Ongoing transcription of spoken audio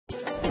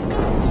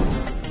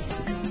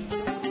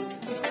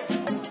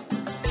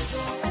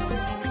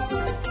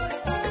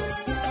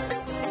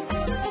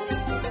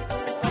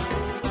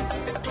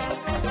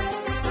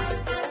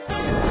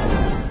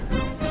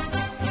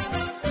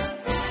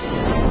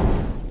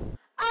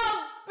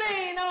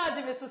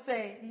to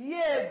say,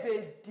 yeah,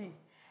 baby.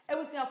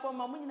 Everything from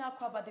my money now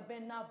covered the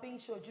Ben now being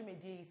show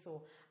Jimmy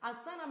so. And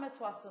Sana met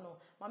was no,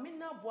 my min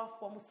now boa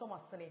for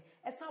Mustomasone,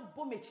 as a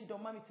bomechi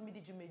don't mammy to me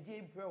the Jimmy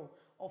bro,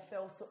 or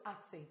fell so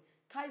assay.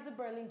 Kaiser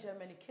Berlin,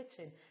 Germany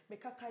kitchen,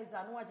 make a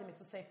Kaiser no Jimmy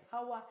to say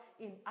power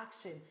in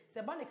action.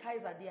 Sebani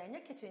Kaiser, the Anya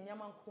kitchen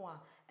Yaman Kwa,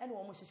 and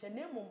one mushy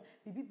name,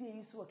 Bibi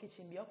used to a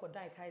kitchen be or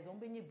die Kaiser, on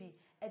be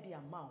Eddie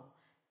Amount.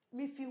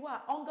 Me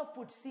fiwa onga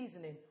food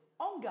seasoning,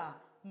 onga.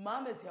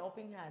 Mama's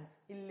helping hand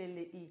in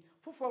Lily.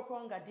 Fufu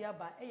kronga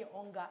diaba e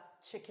onga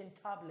chicken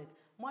tablet.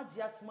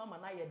 Mwajia to mama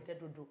na ye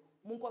dedodo.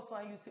 Munko so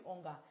use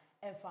onga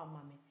enfa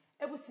mame.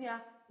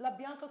 Ebusia La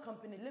Bianca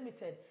Company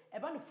Limited.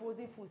 Eba no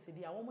frozen food se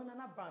dia woman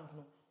na brand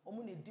no.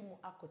 Omu ne dimu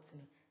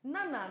akotini.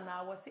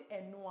 Na wasi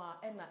enwa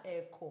ena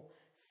airco.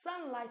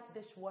 Sunlight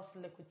dishwash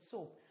liquid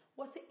soap.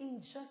 Wasi in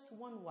just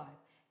one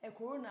wipe. E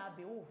corona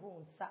be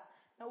wo nsa.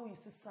 Na we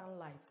use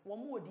sunlight.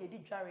 Womu odi edi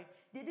dware.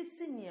 Dedi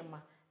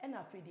siniema. And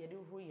afraid the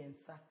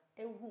Ruyensa,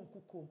 a room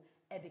kukum,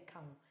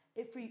 edicam,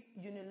 every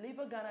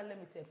Unilever Ghana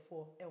Limited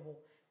for ewo.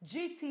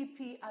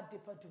 GTP at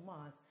Depa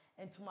Dumas,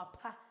 and to my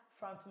pa,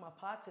 from to my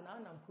part and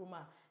Anam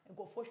Kruma, and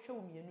go for show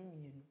me a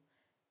new.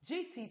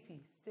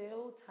 GTP,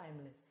 still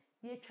timeless.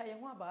 Ye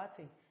Kayawa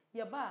Bati,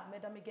 ye ba,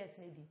 Madame Guess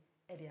Nady,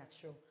 Eddie at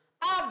show.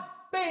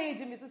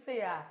 Aben, Mrs.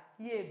 Saya,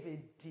 ye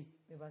bedi,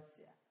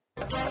 Nevasia.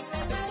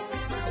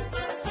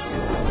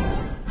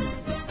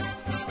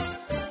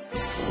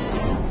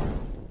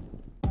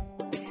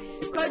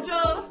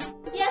 Kojo.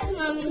 Yes,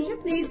 Mommy. Could you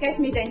please get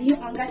me the new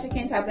Onga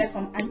chicken tablet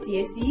from Auntie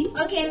AC?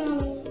 Okay,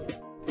 Mommy.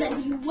 The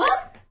new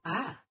what?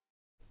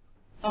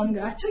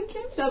 Onga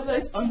chicken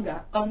tablet,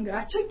 Onga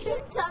chicken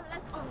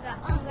tablet,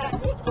 Onga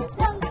chicken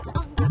tablet,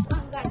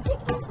 Onga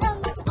chicken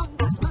tablet,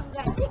 Onga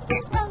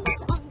chicken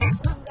tablet, Onga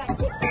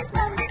chicken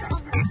tablet,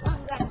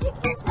 Onga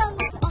chicken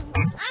tablet,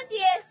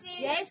 Auntie AC.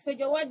 Yes,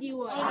 Kojo, what do you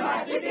want?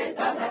 Onga chicken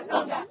tablet,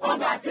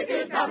 Onga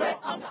chicken tablet,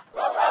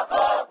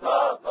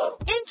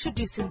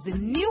 Introducing the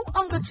new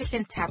Onga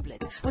Chicken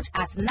Tablet, which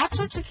adds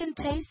natural chicken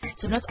taste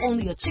to not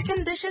only your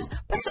chicken dishes,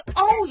 but to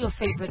all your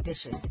favorite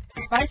dishes.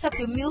 Spice up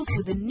your meals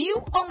with the new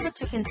Onga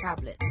Chicken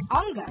Tablet.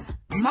 Onga,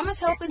 Mama's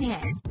helping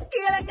hand.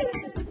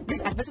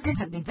 This advertisement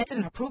has been vetted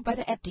and approved by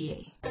the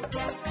FDA.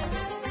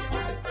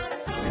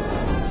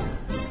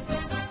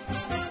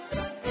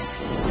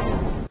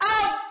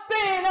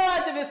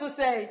 To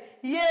say,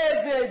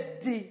 yeah,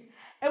 baby.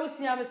 I was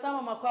seeing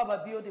some of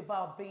my build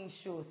about being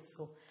shows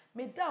so.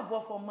 Me da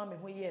boy for mommy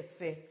who ye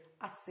fair.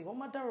 I say, oh,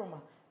 my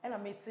daroma, and I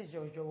made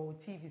Jojo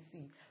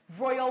TVC.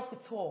 Royal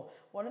Couture,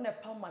 one on a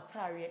pound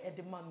matari at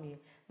the mammy.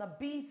 Now,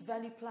 Beats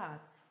Value Plus.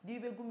 Do you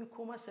be gumi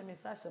koma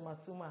shemisasha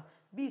masuma?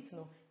 Beats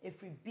no,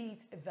 if we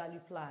beat a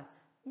Value Plus.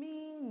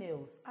 Me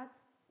nails at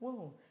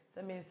whoa,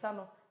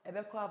 Saminsano,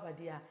 Ebeko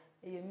Abadia.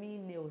 Me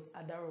nails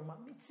adaroma.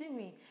 Me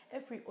chimney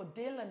every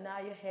Odela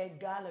Naya hair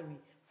gallery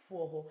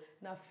for her.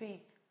 Na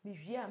fe me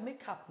via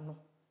makeup no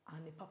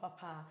and the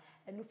papa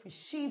and if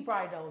she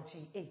bridal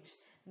GH.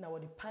 Now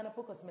the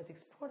Pineapple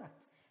Cosmetics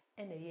product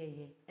and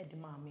a at the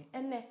mommy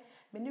and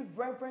me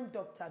Reverend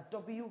Dr.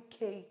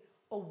 WK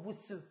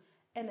Owusu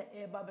and a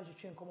air barber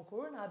train come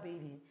corona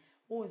baby.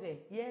 Oh say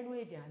ye no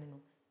ediano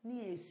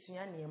ni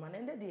esuane man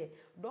and the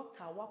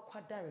doctor wa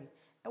kwadare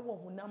e wo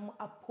hunam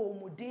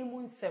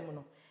apomodemu nsem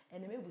no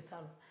ene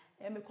mebusa no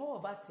e me call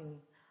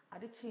vaccine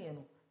ade chie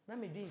no na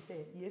me dwi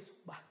say yesu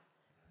ba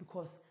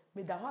because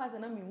me da ho ase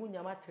na me hu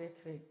nyama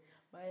tretre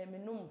ba me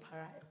no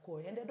mpara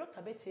ekọ and the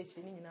doctor be cheche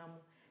ni nyina mo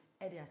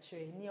e de a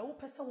chere ni e wo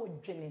pese wo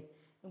dwene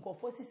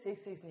nkofo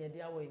 666 ni e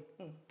de awe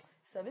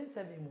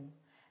 77 mu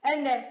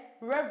and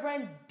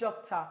Reverend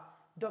Dr.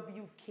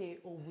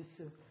 WK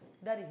Owusu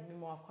that is me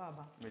mo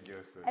akwaba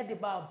e de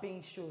ba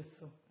being show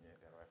so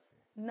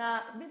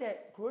na me de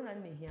corona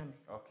na hia me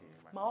okay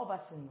ma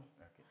oversin no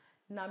okay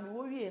na me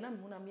wo wie na me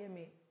hu na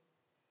me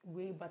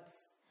we but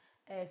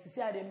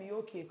sisi ade me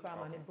okay kra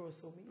ma ne bro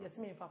so yes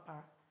me fa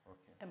para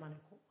okay e ma ne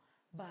ko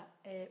but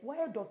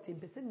why doctor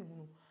be say me hu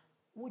no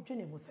wo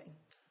dwene ho sen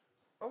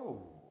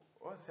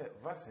o say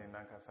vaccine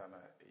nankasa na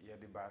ye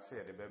de ba say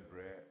ye de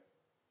bebre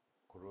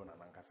corona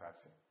nankasa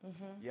ase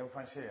ye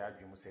mfa hye ya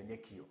adwemu say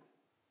nyekio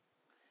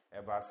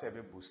e ba say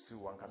be boost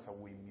wankasa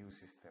wo immune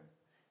system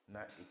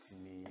na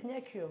etimi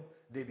nyekio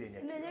de be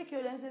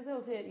nyekio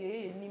den say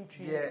ye nim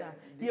twi sa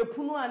ye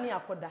punu ani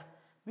akoda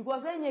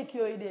because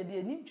nyekio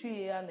de nim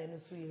twi ya na no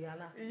so ye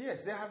ana.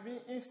 Yes, there have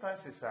been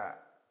instances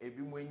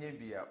ebi mo enye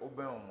bia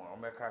oben o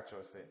meka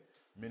cho say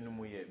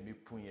menumu ye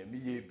mipun ye mi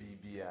ye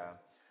bibia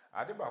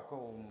ade ba kwa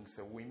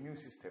say we immune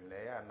system na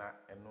ya na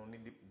eno ni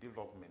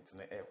development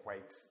na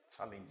quite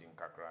challenging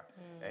kakra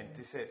and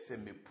ti say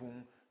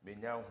mepun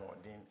menya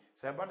hoden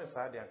say ba ne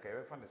sa de anka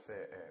e fa ne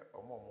say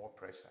omo more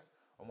pressure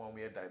omo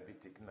ye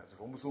diabetic na say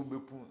omo so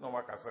bepun na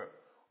maka say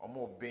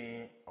omo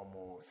ben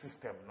omo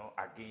system no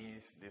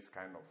against this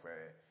kind of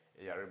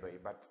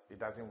but it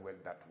doesn't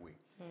work that way.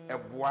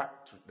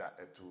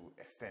 To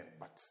extent,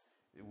 but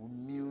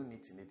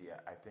immunity in India,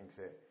 I think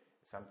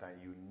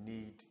sometimes you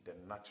need the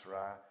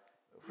natural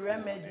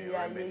remedy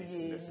remedies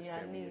in the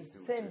system.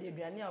 Send the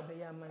biani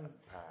obeya man.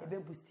 Ebe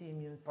boost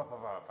immune system.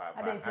 Papa.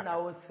 I didn't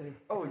know was three.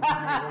 Oh,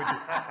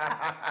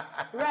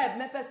 Right,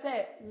 me per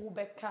se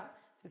ubeka.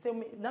 Say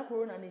na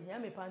corona ni here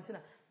me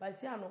pantina. But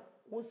see ano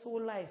also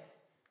life.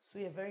 So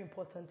you're very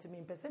important to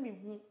me. Per se me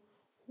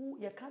who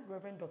you can't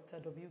Reverend Dr.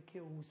 W.K.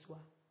 Owusu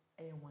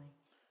wine.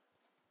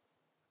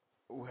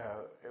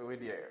 Well, with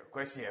the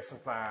question is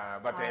super,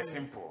 but it's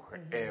simple.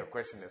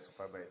 Question is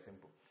super, but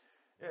simple.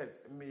 Yes,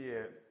 me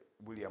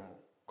William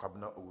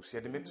Kwabna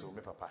Owusu. Me too,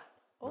 me papa.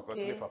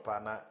 Because me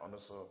papa na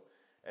also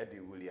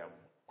Eddie William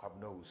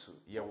Kwabna Owusu.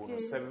 Yeah, we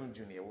 7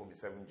 June, yeah, we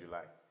 7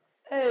 July.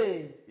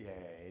 Hey.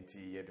 Yeah, it's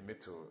me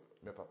too,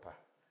 me papa.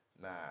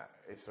 Now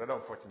it's rather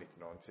unfortunate,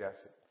 no,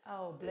 Antias.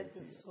 Oh, bless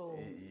his soul.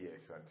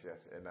 Yes,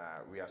 Antias, and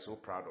we are so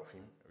proud of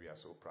him. We are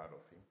so proud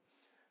of him.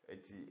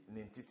 It's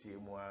Nintiti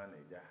Moan,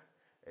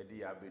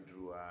 Eddie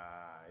Abedru,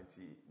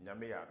 enti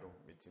nyame yado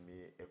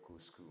metimi eco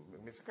school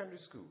me secondary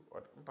school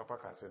or papa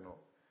can say no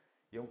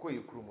yenko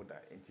yekru mu da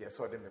enti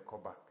yeso de me call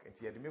back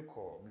enti ye de me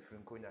call me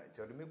frinkonya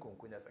enti de me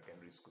konkonya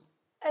secondary school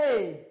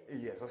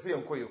yes so say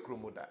yenko yekru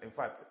mu da in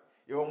fact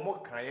ye mo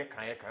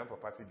kan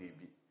papa se dey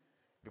bi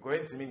because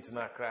enti me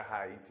ntina Accra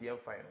high enti yen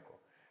fine ko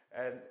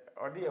and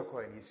odi ye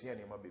call ni sua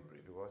ni ma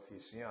bebre because he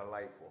sua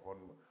life for hon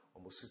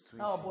almost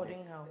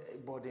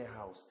boarding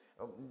house.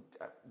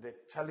 The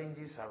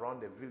challenges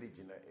around the village,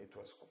 it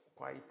was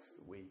quite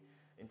way.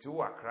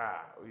 Into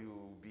Accra,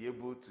 you'll be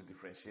able to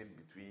differentiate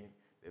between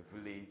the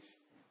village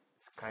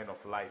kind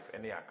of life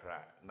and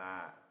Accra.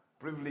 Now,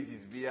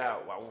 privileges via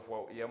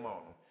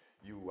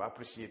you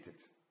appreciate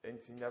it. And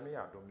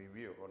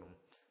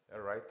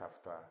right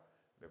after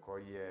the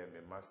career,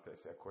 my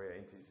master's,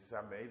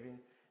 even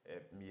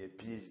me a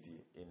PhD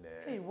in.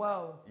 Hey,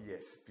 wow.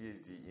 Yes,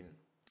 PhD in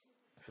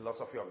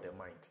philosophy of the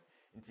mind.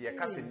 Inti ye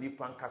kase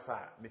nipa nkasa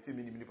meti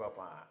mini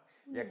papa.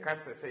 Ye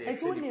kase say ye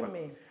nipa.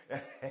 Me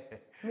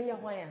ya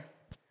hwan.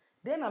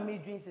 Then I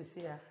made dreams this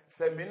year.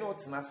 Say me no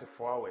tena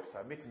 4 hours,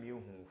 I met me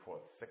hu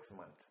for 6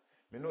 months.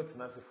 Me no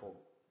tena for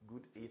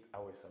good 8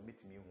 hours, I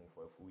met me hu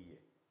for a full year.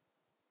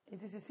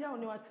 It is here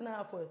only what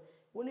tena for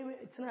only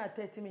tena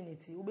 30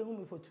 minutes. You be hu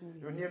me for 2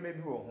 weeks. You near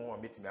maybe wo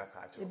hu met me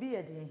akacho. E be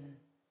ye dey.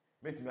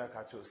 Met me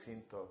akacho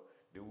sinto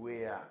the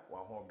way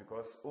wa hu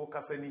because o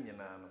kasa ni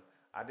nyina no.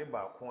 Ade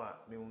ba ko a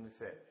me hu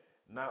say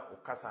na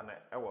ukasa na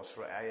e was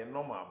right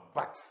normal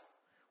but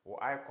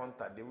or eye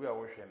contact the way I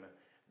was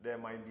there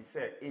might be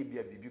say a be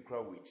a bibi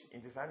crowd which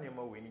into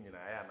sanema we ni na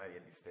ya na ye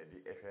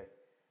steady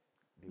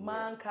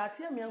man ka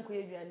tie me anko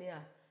aduane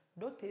a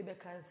doctor e be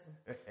cancel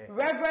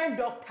reverend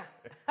doctor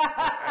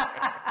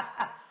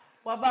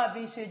wa ba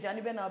bi she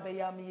aduane be na be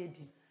ya me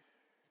yedi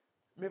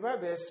me ba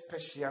be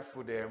special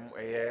for them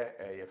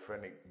your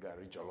friend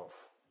Gari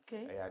Jollof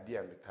okay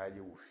dia me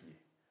taye wo fie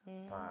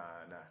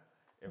pa na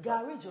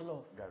Gari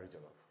Jollof.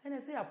 And I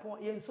say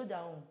upon ye soja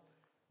on.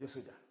 Ye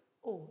soja.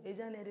 Oh,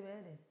 eja na de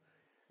be.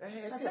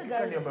 Say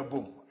kan ye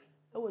mabom.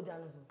 Oh,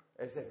 jalo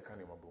so. Say kan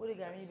ye mabom. O de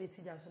Gari be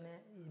ti jaso na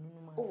ye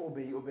nunu ma. Oh,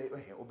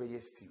 obey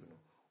stew no.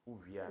 O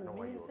wia na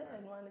wa yo. Say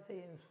no an say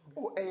ye nsu.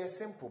 Oh,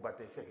 simple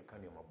but I say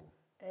kan ye mabom.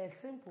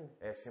 Simple.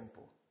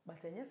 Simple.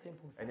 But enye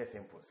simple. Enye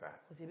simple sir.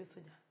 O se be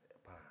soja.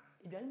 Pa.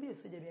 Eduane be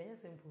soja be enye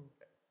simple.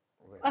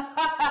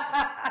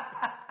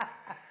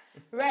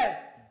 Rev,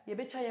 ye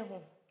be twa ye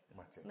ho.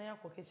 Mate. Na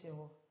yakọ kitchen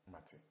ho.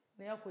 Mate.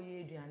 Na yakọ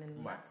ye aduane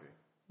no. Mate.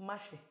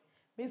 Mahwe.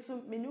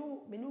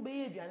 Menu be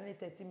ye aduane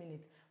 30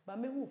 minutes, but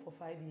me who for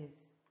 5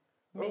 years.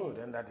 Oh,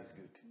 then that is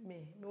good.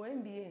 Me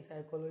MBA in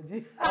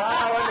psychology.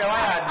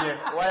 Why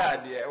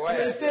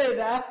You say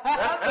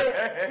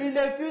that. In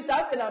the future,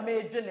 I feel I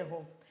may journey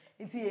home.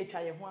 Inti ye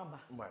try ye ho aba.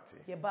 Mate.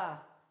 Ye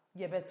ba,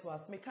 ye beto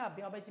us. Me ka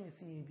be obaji me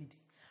so ye bidi.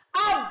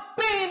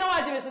 Aben no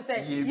aji me so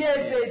say ye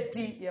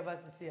bedi ye ba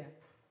sisia.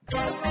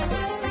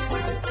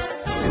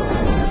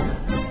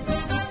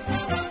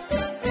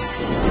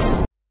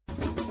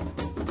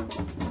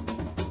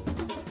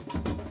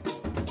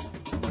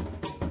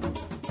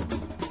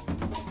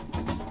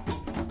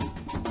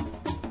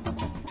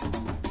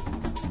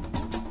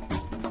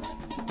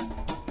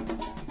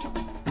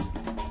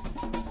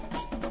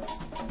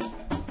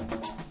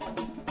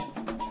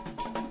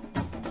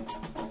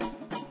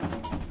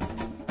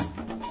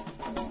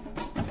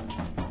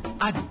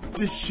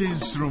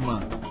 Additions Roma.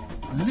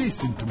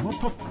 Listen to more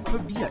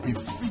Papabia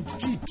every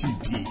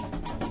GTP.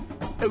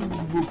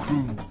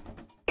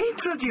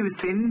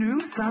 Introducing new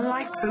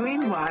Sunlight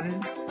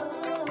 2-in-1.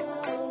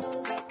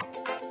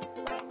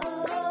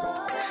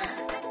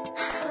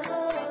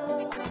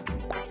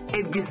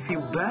 It gives you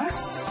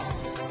burst,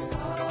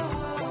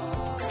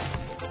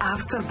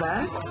 after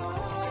burst,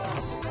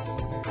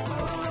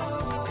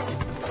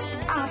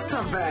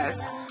 after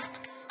burst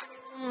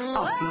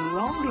of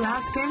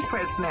long-lasting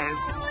freshness.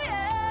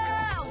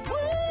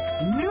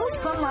 New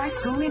Sunlight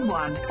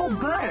 2-in-1 for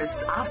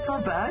burst after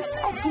burst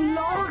of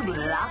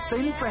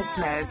long-lasting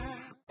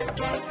freshness. Aben,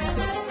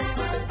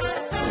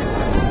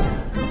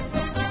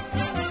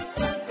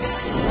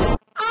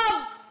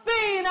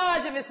 I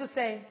just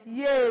say,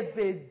 yeah,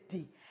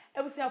 baby.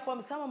 Everything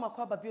from some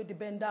makwa babio de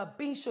benda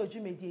Abenshow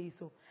jumedie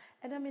so.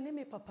 And I mean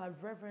name Papa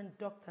Reverend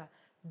Dr.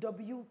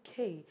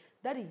 WK.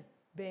 Daddy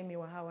be me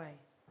wa Hawaii.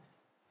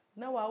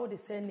 Now I would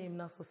say name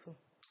na so.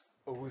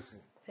 Owusu.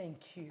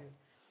 Thank you.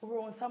 Over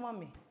on sama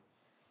me.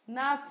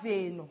 Na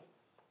fe no.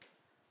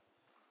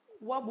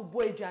 What bu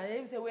boy dwan?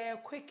 They say we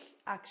quick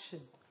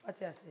action. What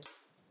you say?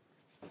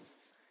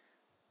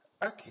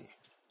 Okay.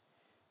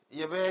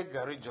 You be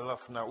Gari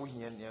Jollof na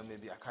uhia near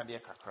maybe akade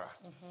kakra.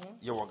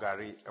 You wo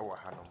gari ewo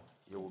hanom.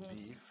 You wo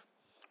beef.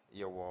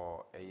 You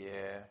wo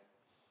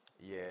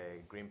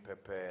green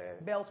pepper.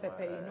 Bell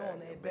pepper, you know,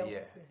 bell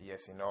pepper.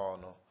 Yes, you know,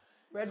 no.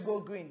 Red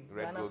gold green.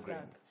 Red gold green.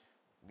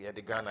 Yeah,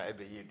 the Ghana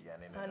ebe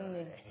yeduane.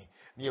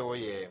 Near wo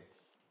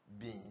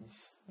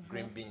beans,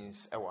 green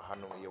beans ewo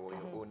hanom. You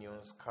wo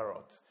onions,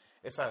 carrots.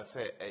 Esan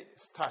say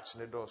starch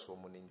ne do so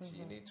muninti.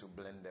 You need to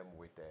blend them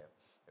with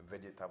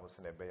vegetables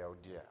in a bay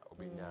out dear,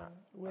 obinya,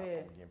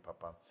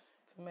 papa,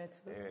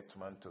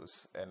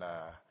 tomatoes, and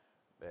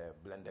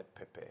blended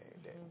pepper.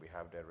 Then we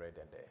have the red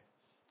and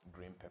the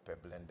green pepper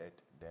blended.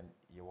 Then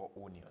your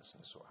onions.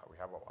 So we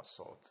have our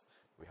salt,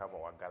 we have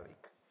our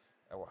garlic,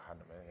 our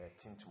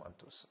tin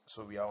tomatoes.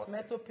 So we are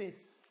tomato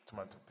paste.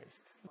 Tomato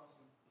paste.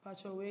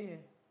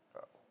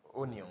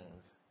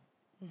 Onions.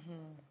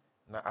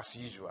 Now, as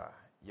usual,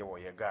 your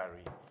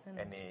gari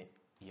and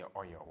your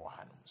oil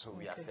wahanum. So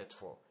we are set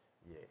for.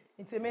 Yeah.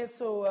 It's a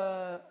so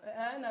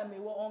and I may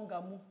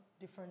ongamu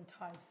different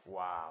types.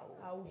 Wow.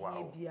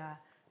 Wow.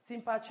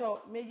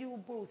 Timpacho may you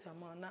both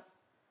amana.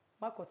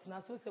 Makot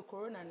na so se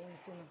corona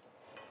 19.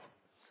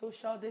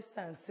 Social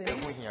distancing.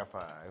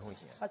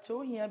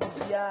 Pacho here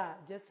bia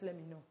just let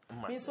me know.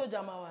 Me so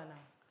jamawana.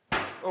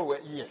 Oh well,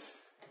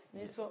 yes.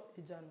 Me so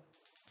ijano.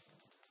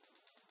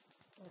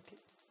 Okay.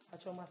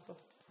 Pacho maso.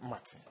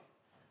 Martin.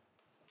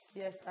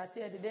 Yes, start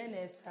here the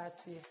day start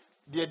here.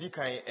 The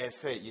dikan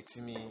say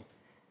yetimi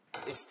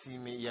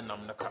estimi ye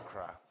nam na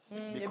kakra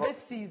because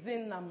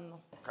season nam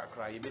no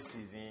kakra ye be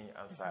season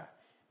answer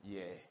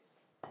yeah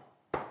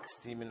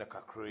steaming na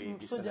kakra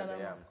bi se na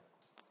ya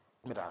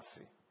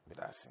medasi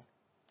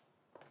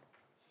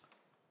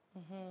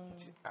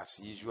as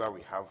usual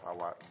we have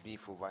our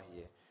beef over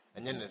here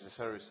and then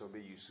necessary so be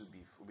use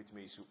beef with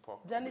me use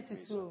pork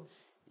Genesis so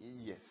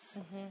yes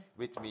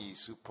with me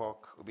use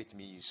pork with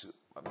me use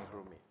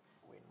amihromi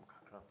we no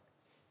kakra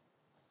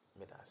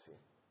medasi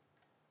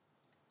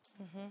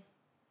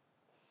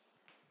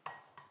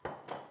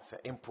so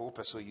impo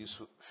so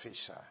use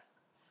fish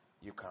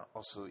you can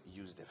also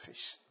use the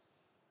fish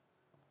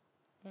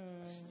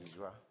as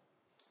usual.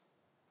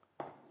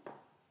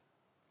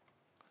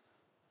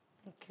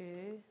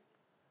 Okay,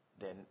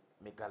 then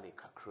me garlic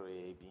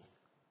kakra bi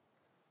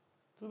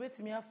to bet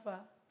me afa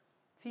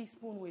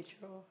teaspoon which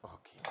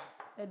okay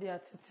e dey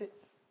atete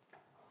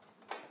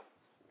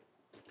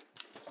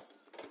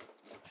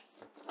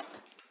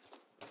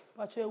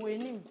pacho we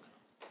nim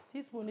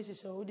teaspoon is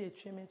show dey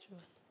tweme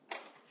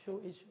show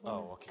it.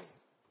 Oh, okay.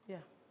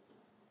 Yeah.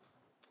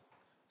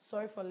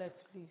 Sorry for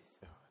left, please.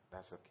 Oh,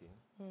 that's okay.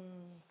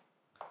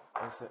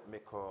 Let's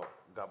make a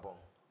Gabon.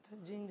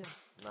 Ginger.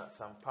 Now,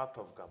 some part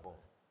of Gabon.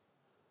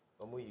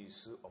 Omo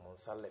use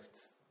omonsa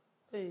left.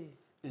 Hey.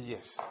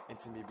 Yes,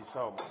 it may be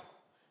some.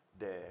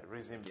 The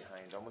reason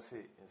behind almost say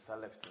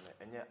in left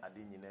and yeah, I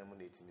didn't know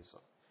it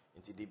so.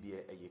 Into they be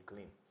a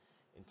clean.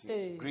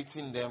 Into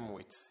greeting them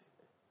with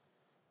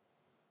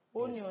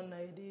onion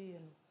idea.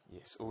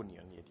 Yes,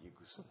 onion yeah,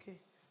 okay.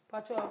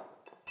 Pacho,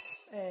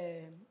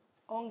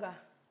 onga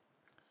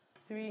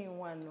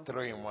 3-in-1 no.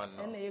 3-in-1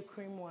 no. And a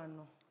cream one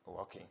no.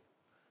 Oh, okay.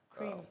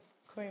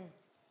 Cream.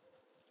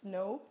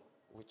 No.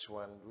 Which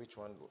one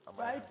am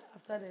I? Right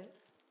after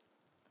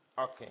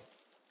the. Okay.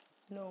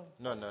 No.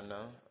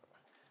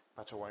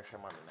 Pacho one share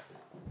mommy now.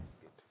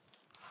 Good.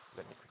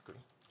 Let me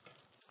quickly.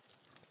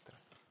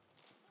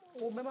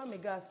 Oh, remember me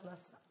gas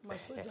nasa. My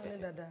soldier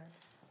need that.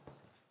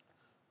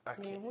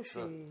 Okay.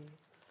 So,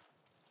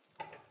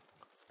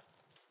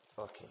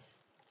 okay.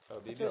 Oh,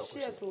 baby.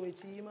 Share so we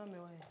chi ma me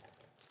why.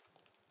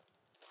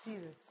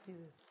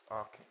 Scissors.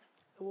 Okay.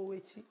 Oh, we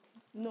chi.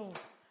 No.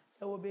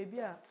 Oh, baby.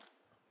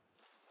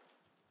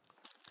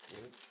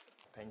 Good.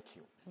 Thank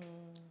you.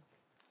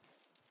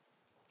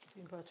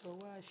 In Pacho,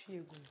 where she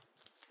go?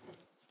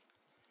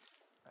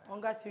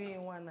 Onga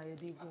 3-in-1 na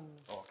yedi go.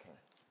 Okay.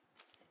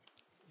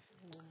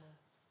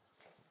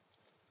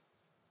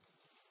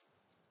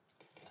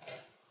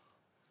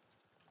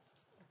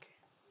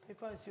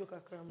 If I see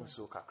kakra.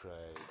 So kakra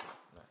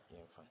na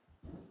yemfa.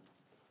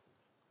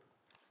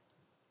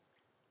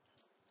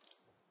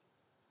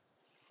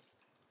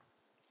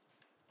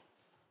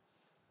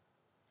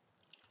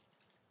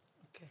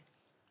 Okay.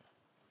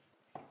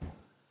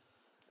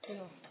 You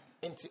know.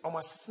 Enti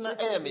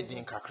omasitna me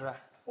din kakra.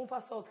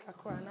 Umfa salt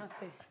kakra na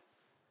say.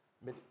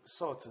 Me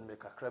salt in me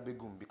kakra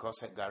begum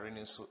because Gari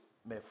ni so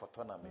me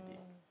fotona me din.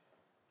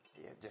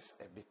 Yeah,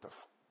 just a bit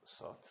of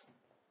salt.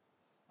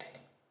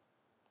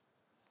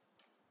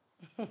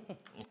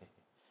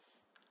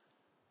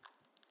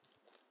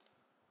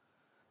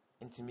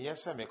 Inti me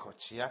yesa me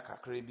kochia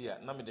kakra bi a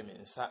na me de me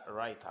nsa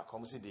right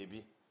akom se de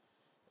bi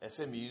and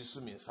say me use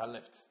me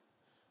left,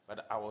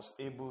 but I was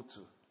able to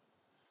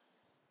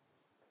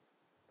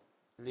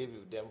live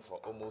with them for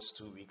almost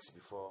 2 weeks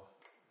before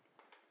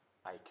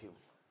I came.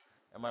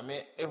 And my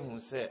man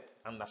say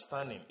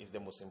understanding is the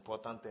most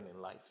important thing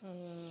in life.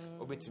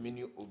 Obetimi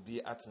ni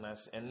obi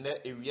atnas and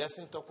the areas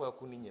in talk well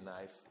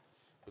nice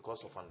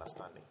because of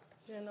understanding.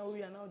 Yeah, now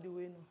we are now the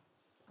way no.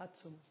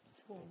 Atom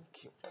spoon.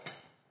 Thank you.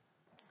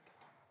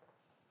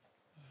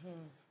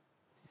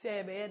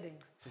 Say be heading.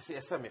 Sisi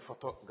ese me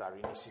photo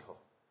Gari ni si ho.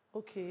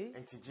 Okay.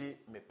 Entiji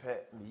me pe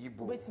me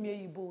yibo. Obetimi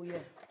yibo,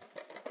 yeah.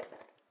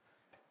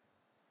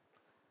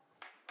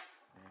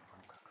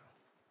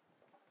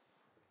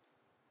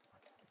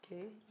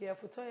 Okay, yeah,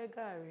 photo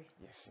Gari.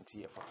 Yes, into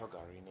your photo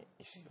Gari ni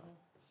isi ho.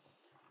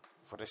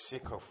 For the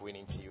sake of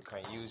winning, you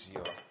can use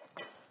your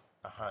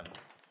hand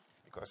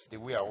because the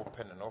way I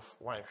open and off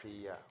one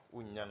here,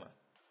 unyana.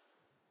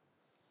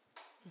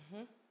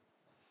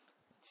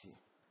 See.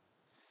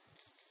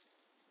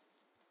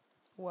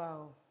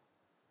 Wow.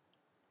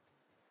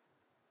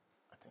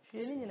 I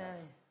think She ni na.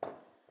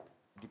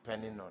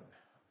 depending on.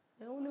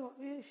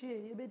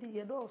 You be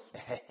the doors.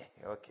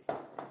 Okay.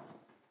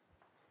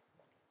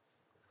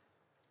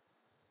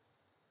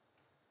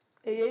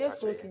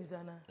 Yes, working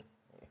sana.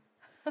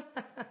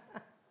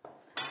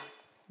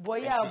 Boy,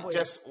 yeah, boy.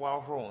 Just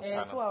one room, Yes,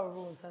 sana. one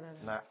room, sana.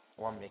 Na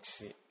one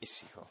makes it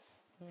easy for.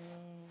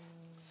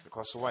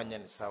 Because one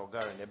yan is our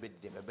girl and a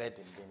bit dim a bed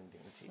and then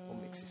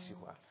makes it easy.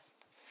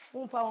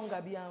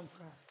 Unga be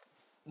amfra.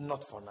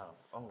 Not for now.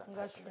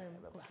 Unga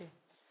shrimp. Okay.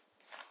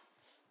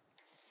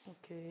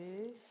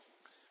 Okay.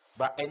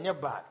 But any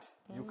bad,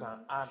 you can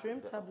add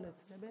Shrimp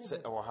tablets.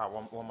 Say, or how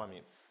one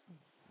mommy.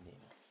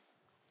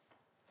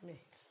 Me.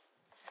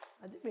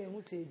 I did me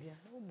who say bien.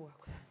 No boy.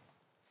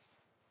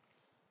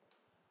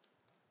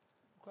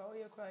 Kwa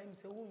oye kwa him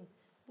say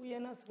we are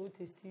not so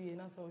tasty, we are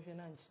not so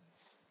lunch.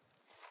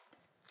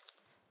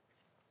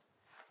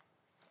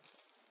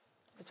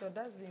 But your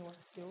dustbin was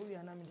say we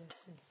are not me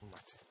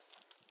Mate.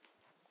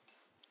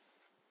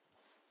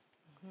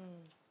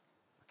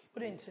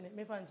 Put in chine,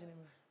 me fan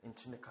chine.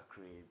 Inchine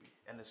kakrebi.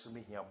 And so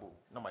me here bo.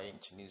 No my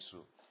inchine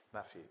so.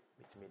 Na fe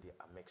with me the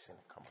mixing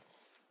come.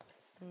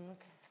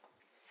 Okay.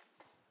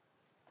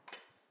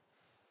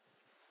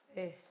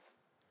 Eh.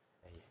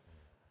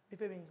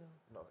 If you bingo.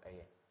 No,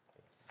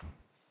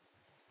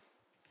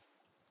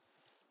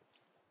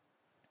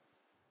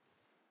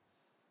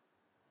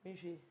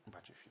 Mishi.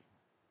 Mbachifi.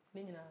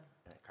 Nina.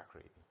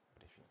 Kakrebi.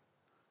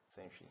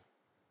 Same fee.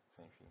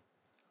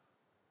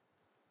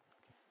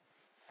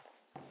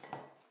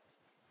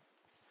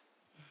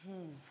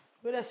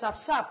 With a sharp.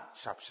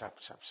 Sharp.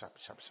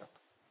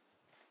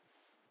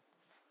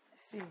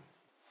 See.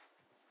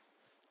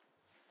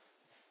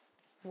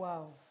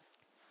 Wow.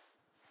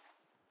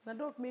 Now,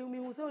 doc, me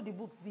will say the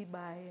books be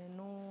by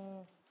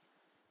no.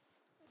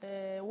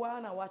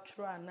 One hour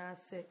try and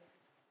say.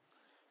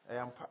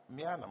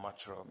 Me and a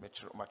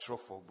mature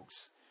 4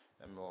 books.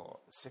 And more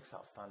 6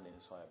 outstanding,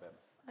 so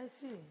I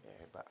see.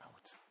 Yeah, but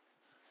out.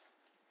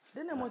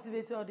 Then I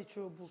motivated all the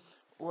true book.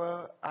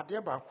 Well, I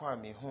dear Bakwa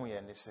me who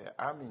and they say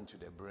I'm into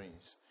the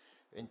brains.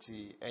 Into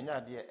any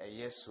idea a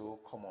year so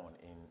common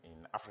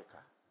in Africa.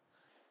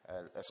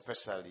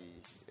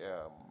 Especially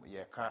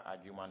you can't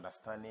argue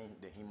understanding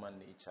the human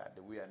nature,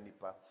 the way a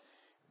nipa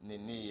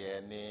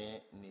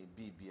ne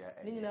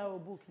bibia Ni na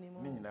book ni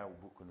mo. Ni na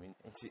book no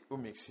nti o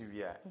make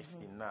Syria is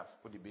enough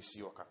o de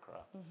besi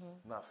okakra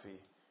na afi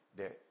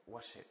the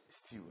wash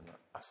stew no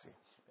ase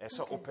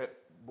so ope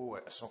bo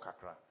so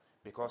kakra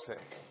because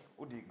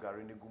o di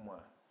gari ne gumu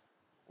a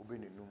obe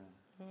nenum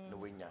na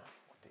wenya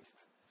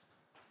taste.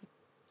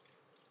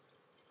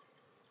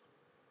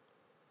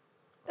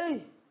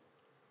 Hey.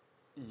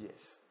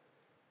 Yes.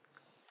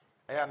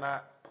 And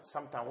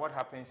sometimes what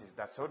happens is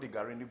that so the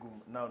gari ne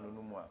gum now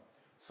no more.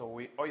 So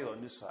we oil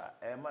ni so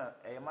ema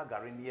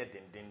gari ne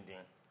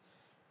din.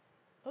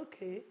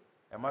 Okay.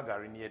 Ema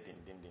gari ne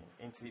din.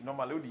 Nti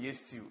normally we dey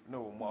stew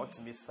no more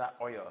ultimate sa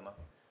oil no.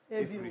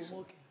 Efri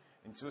so.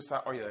 Nti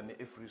sa oil ne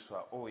efri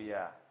so oh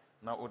yeah.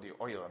 Now o the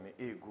oil ne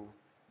egu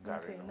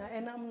gari no. Na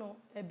enam no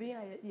e bin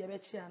ye be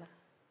chia na.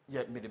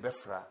 Yeah, me the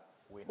befra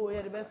we. Oh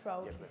yeah, the befra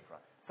okay.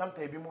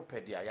 Sometimes bi mo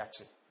pedi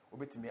ayache.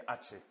 Obetimi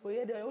ache. Oh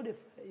yeah, the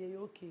ye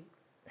okay.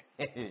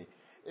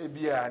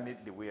 Ebia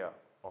need the way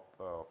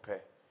of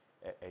pe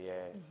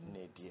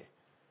ne die.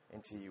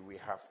 Until we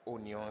have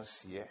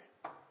onions here.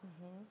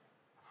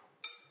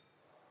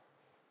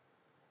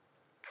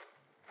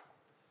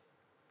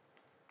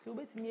 So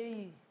obetimi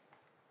yi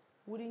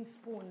wooden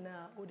spoon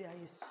na o de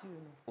aye stew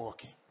no.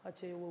 Okay.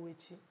 Ache wo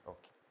wechi.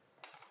 Okay.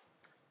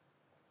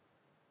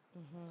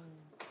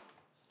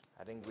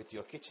 I think with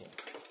your kitchen.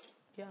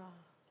 Yeah.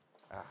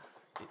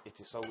 It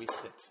is always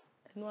set.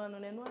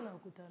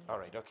 All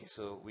right, okay,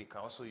 so we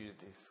can also use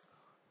this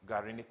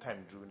Gari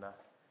time druna.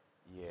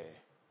 Yeah,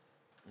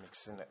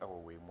 mixing our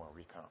way more.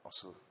 We can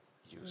also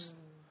use.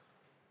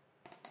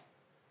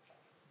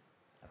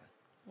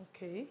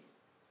 Okay.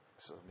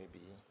 So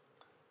maybe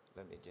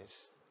let me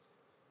just.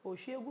 Oh,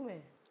 she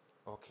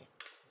okay.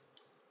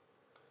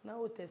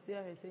 Now we test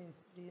there. I say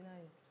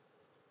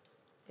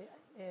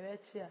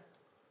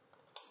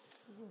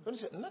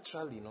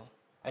Naturally, no.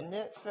 And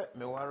yet, set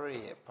me worry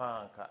a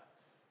panka.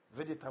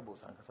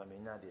 Vegetables and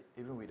casamina,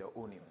 even with the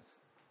onions.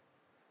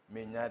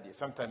 Menyadi,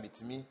 sometimes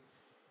it's me,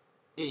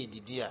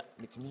 dear,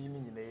 it's me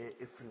in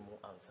a free more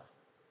answer.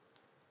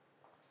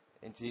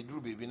 And see, Drew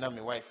baby, now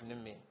my wife,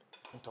 name me,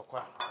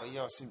 Intokwa, or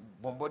you see,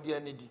 Bombardier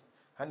Nidi,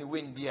 honey,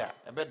 win dear,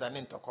 a better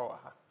than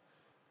Intokwa.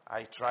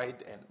 I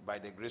tried, and by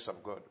the grace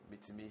of God,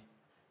 meet me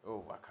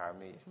overcome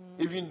me.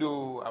 Even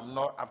though I'm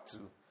not up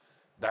to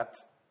that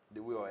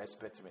the way I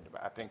expect me,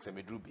 but I think I'm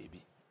a Drew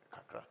baby,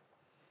 Kakra.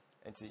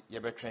 And see,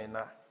 you're better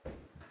trainer.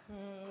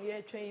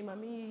 Yeah, train,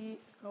 mommy,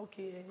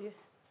 okay, yeah.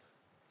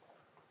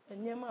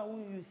 And yeah, my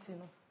own you see,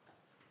 no.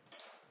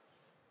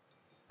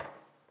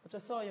 But I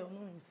saw your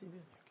own, you see.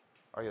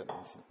 Oh, you're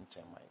dancing in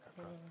China,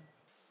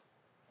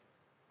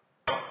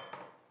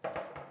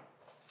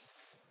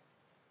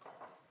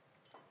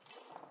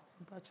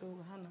 Pacho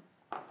Hannah.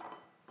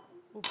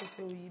 Okay,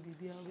 so we be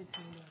waiting.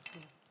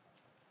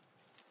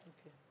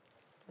 Okay.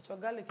 But your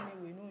garlic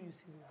anyway, no, you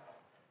see.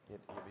 Yeah,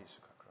 you be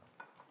sukakra.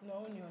 No,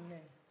 onion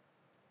name.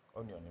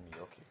 Onion, me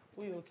okay.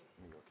 We okay.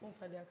 Me okay. Come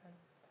for the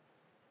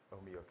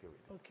Oh, me okay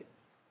with it. Okay.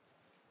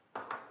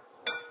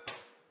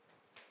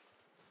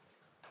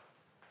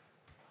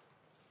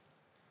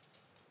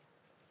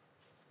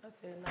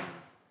 That's it now.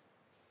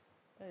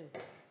 Hey.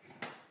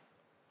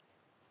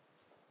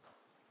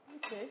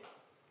 Okay.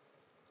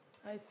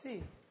 I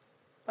see.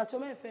 But you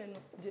may fail.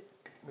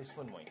 Miss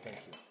Moonway, thank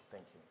you.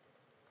 Thank you.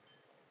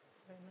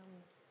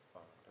 Oh,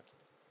 okay.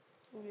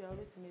 We are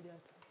always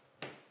immediate.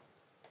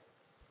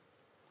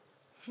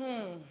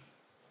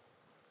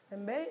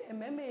 And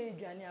may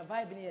Johnny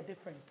vibe in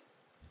different.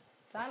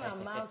 Sana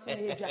man so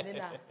here Johnny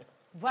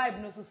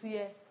vibe no so see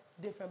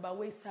different, but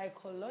way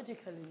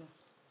psychologically no.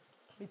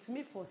 It's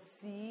me for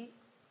see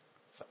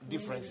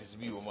differences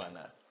be woman.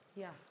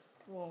 Yeah.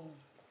 Wow.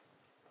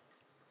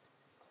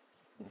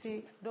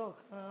 See, dog.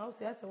 I'll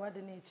say that's what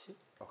the nature.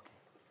 Okay.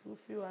 So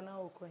if you are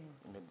now going.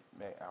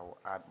 I will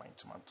add my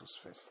tomatoes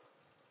first.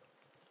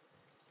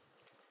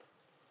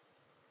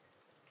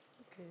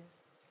 Okay.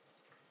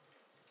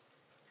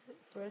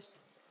 Fresh.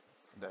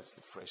 That's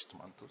the fresh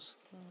tomatoes.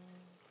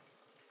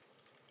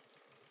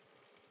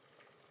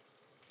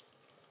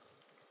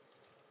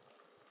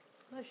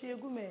 Na she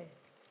go me.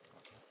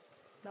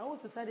 Na wo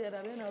sesa de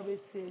da be na be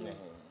say.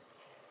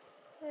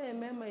 Eh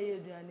mema ye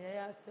duane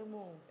ya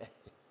asemo.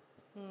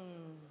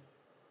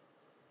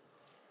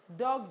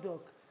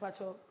 Dog,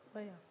 pacho,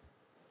 baya.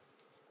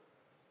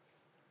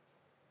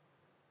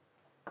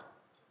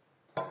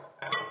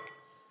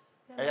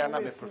 I am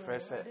a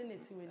professor. I didn't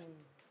see when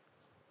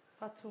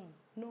Fatum,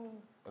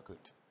 no.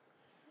 Good.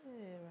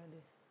 Eh,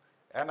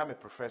 And I'm a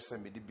professor,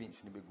 me the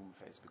beans in the begum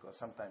first because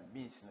sometimes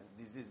beans,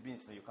 these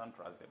beans, you can't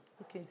trust them.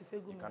 Okay,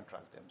 you can't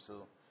trust them.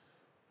 So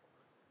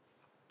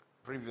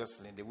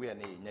previously, the way I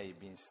know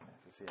beans,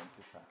 say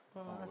antisa.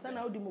 Asa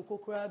na odi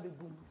mokokora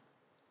begum.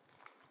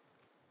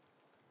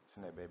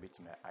 Sina baby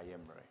to me I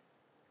am re.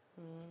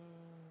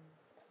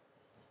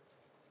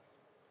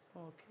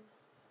 Okay.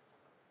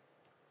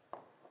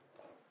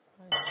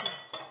 I see.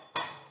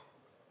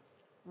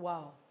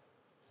 Wow.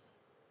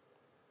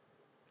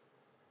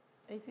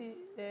 Enti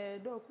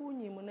dog who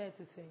nyi mo na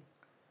to say.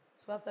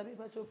 So after me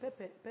pacho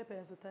pepper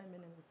and so time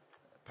minimum.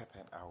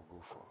 Pepper I'll go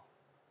for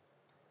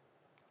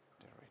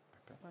the red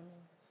pepper.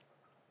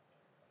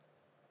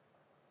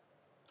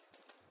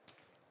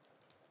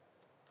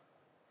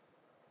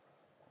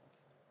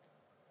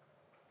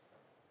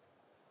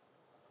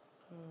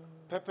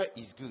 Pepper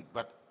is good,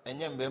 but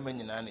enyem be me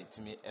nyina na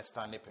timi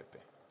estane pepper.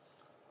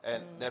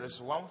 And there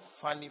is one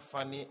funny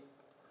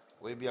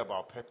way be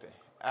about pepper.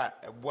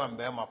 Eboa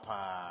mbema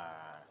pa.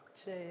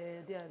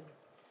 Che dia.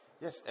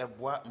 Yes,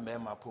 eboa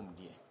mbema pom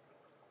die.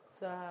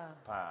 Sa.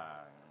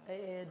 Pa.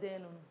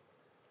 Den no.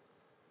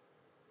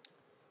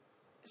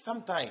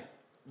 Sometime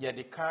ye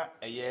de ka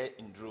eye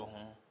ndro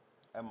ho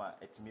ema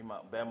etimi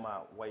ma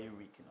bema why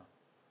week no.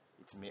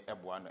 Etimi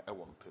eboa no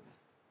ewo mpem.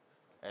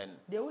 And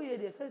the way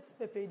they say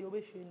pepper the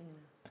obehwe ni.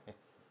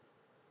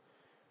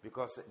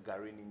 Because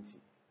Gari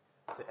ninti.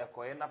 Se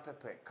ekoye na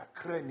pepper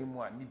kakra ni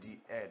mu a nidi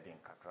den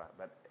kakra,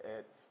 but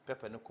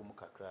pepper no komu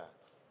kakra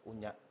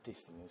unya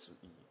taste ni so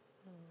iyi.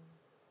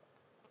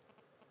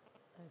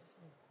 I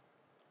see.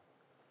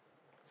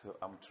 So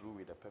I'm through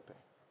with the pepper.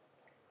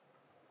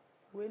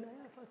 When I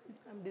have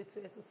it, I'm the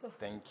taste so.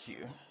 Thank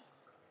you.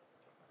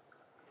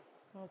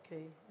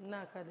 Okay.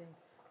 Na kade.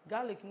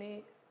 Garlic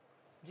ni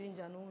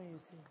ginger no you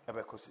see.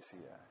 Abeko sisi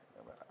ya.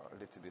 A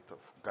little bit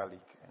of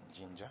garlic and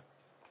ginger.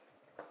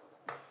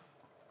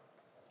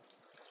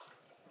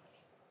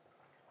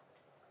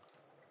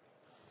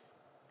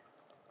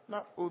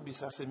 Na obi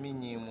sase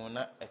minyi mu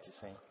na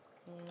etisen.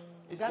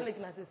 Garlic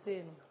na se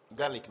say no.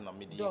 Garlic na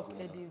medi go.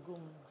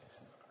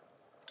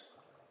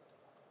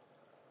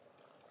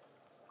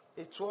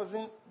 It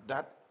wasn't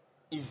that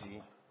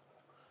easy,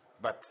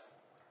 but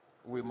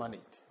we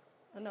managed.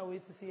 And I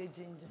used to see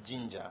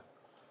Ginger.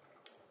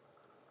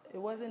 It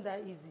wasn't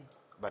that easy.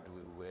 But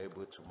we were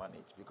able to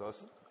manage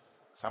because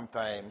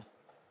sometimes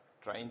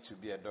trying to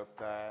be a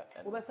doctor.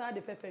 And Ubasa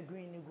the pepper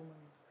green ni guma.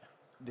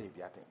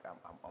 Baby, I think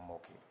I'm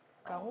okay.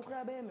 Ka ho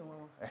kra be me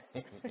wo.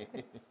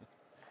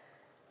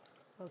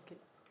 Okay.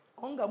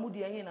 Onga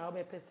mudi ahin na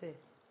obe pese.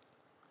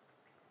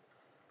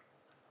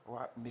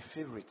 What my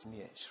favorite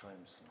near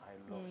shrimps.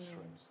 I love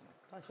shrimps.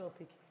 What's your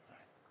pick?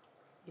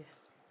 Yeah.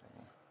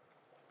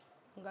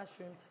 Onga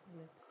shrimp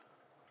tablet.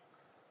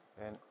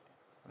 And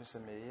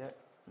listen,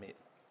 me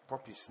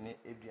poppies ne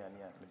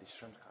eduane a me the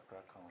shrimp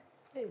kakra kan.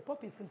 Hey,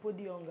 poppies simple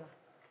di onga.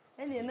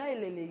 Any na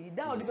ilele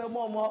da odi be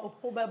mo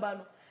ho be ba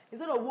no.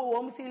 Instead of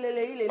wo si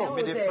lele Oh,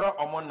 me the fra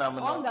omo nam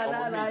no. And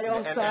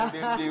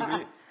then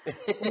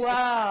they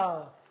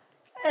wow.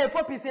 Hey,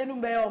 poppies enu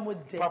be omo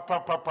de.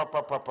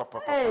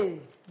 Papa. Hey,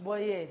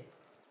 boy, yeah.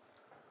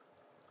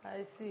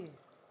 I see.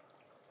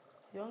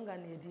 Younger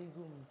ne di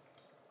gum.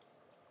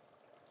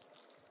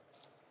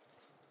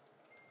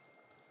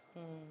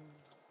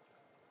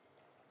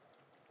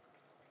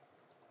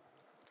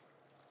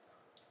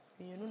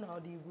 You know now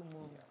the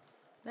gum.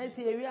 Na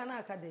see area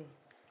na akade.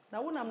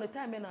 Na wonam the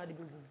time na the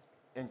gum.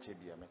 Enche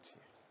bia mechi.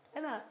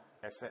 Ena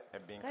Ese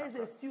Eben. kai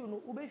say stew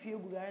no ubehwie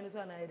egu gari no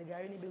so na the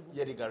gari ni begum.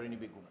 Ye the gari ni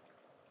begum.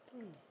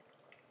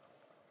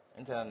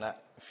 Enta na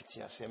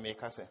fiti ase me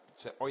ka se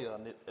oil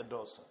ne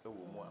edos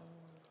ewo mu a.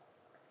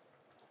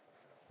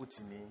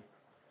 Utini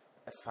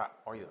esa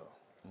oil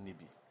ni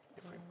bi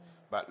different.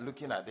 But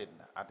looking at it,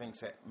 I think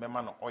say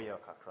mema no oil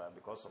kakra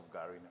because of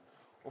gari no.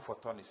 O for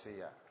Tony say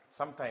ya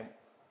sometime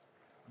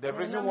the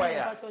reason why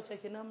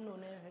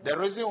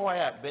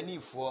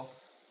benifo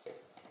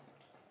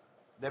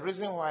the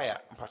reason why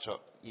mpacho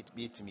it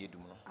be to me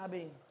edum no.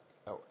 Aben.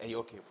 Oh,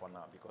 okay for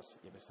now because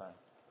you be sign.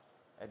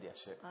 E dey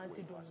share.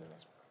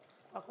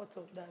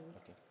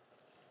 Okay.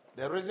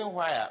 The reason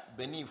why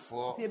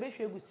benifo see be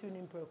hwe egu stew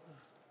ni mpreko.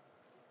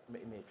 Me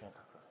twen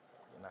kakra.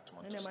 Not too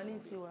much. Ne mani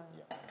si wa.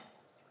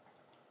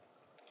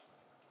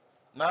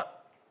 Now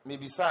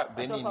maybe sir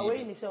Beni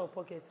ni ni share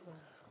pocket.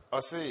 I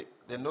say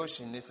the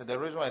notion is the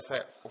reason why I say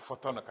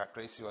photo no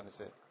kakra si one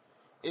say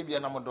ebia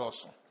na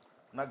modoso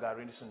na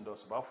gari ni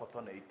sundoso ba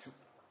photo na etu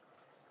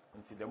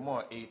until the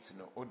more 8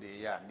 no o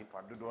dey ya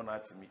nipa dodo na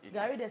atimi 8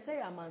 gari they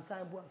say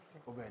amansan bu afu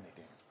o be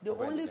anything the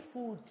only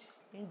food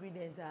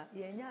ingredients are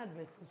yenya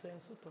advert so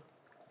ensuto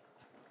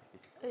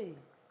hey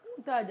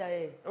untaja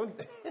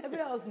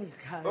every house needs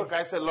gari okay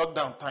I say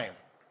lockdown time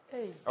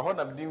hey I want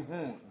to be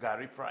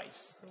gari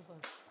price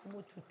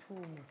mo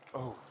tutu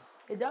oh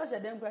e jaw she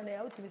dem kwa na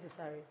ya utimi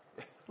sesare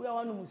we are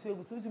one musu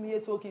egu so utimi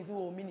yeso okay so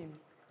wo minim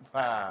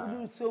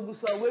udu so egu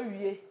so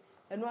awewie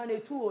eno an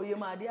etu oye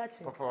ma ade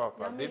achi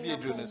papa baby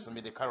edu no so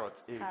me the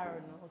carrot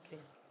carrot no okay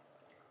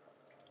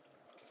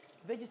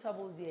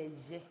vegetables ye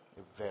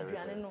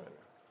very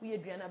we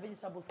aduana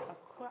vegetables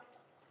akra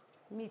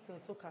meat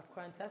and so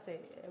kakra and say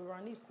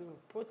running through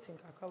protein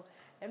kakra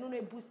eno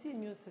no boost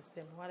immune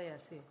system what I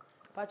say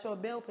patch your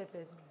bell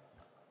peppers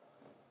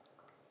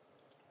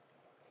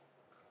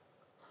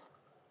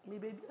me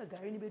baby a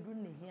gari ni bedru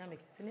ne hia me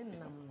kese ne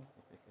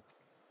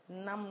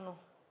nam no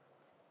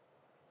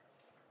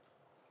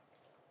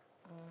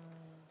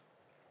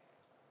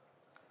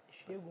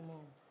shegu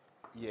mo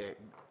yeah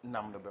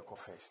nam no be ko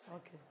first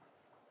okay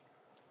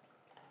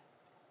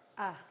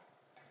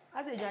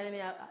ase jani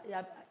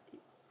ya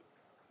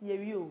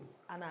wi o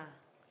ana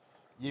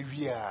ye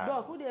wi a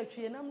do ko de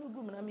twie nam no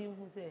gum na me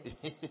hu se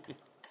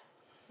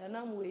ya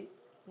nam we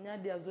nya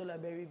de azola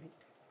berry bi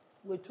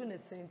we tu ne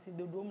senti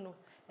dodom no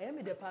e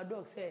me de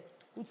paradox say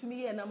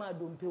utumi ye nam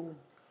adompe wo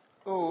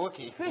oh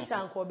okay fish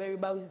and berry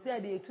ba we say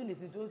de tu ne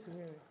senti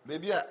utumi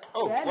baby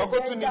what go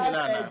to ni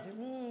na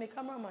me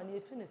cameraman ye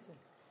tu ne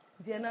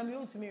senti de nam ye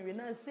utumi we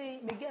na say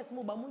me guess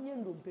mo ba mo nye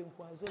ndompe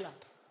nko azola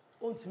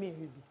utumi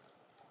we bi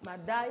ma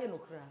die no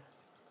kra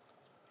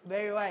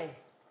very why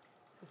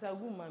it's a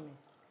good mommy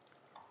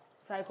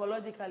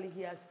psychologically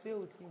he has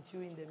failed in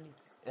chewing the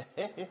meat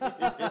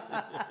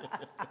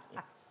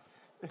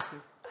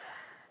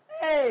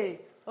hey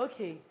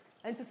okay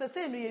and to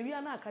say no ye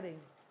wi na academy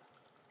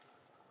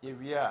ye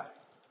wi a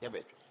ye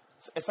be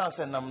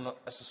esanse nam no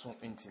esusu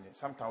ntini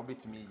sometimes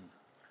obetimi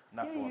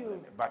na for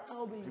but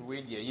the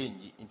way the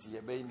yenyi nti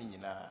ye be ni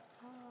nyina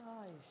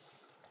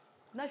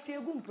na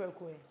hwegu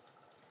mpreko e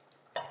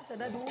say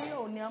that we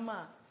o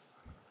niama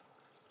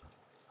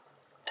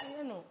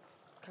you know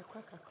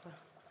kakra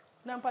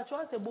na mpacho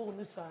ase bo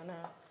nu so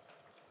ana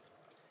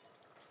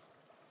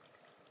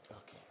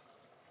okay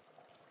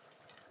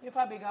if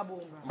I beg abo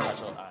bra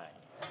mpacho ai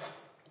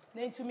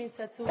na to me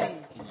settle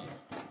me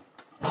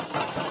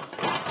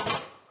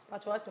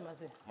mpacho what am I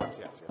say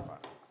Matias pa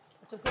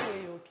mpacho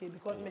say we okay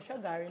because me hwe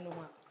gari no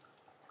ma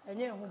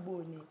enye hu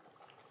bo ni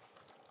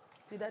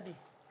see daddy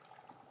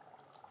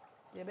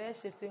ye be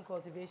shifting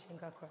cultivation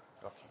kakra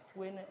okay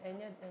when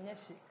enye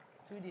shi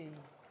 2 day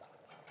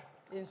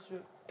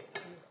instru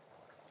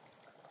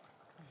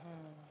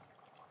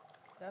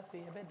that way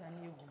you better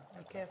than you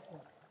be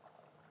careful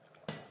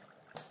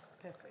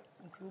perfect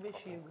until we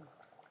be you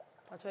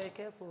but you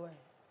careful why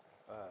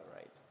all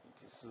right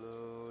it is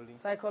slowly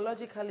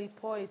psychologically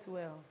pour it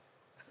well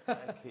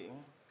okay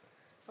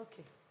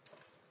okay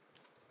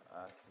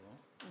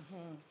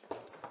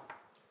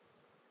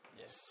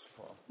Yes,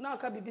 for. Now,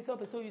 can be so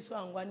you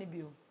saw and one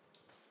bill.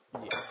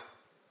 Yes.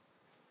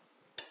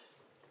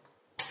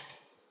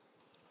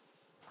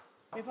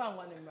 Me found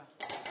one number.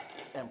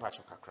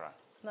 Empacho kakra.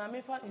 Now,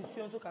 me found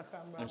insurance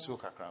kakra.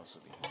 Insurance kakra also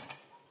be.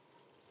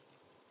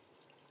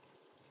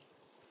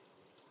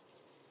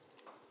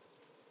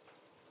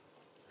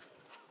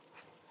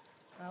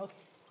 Okay.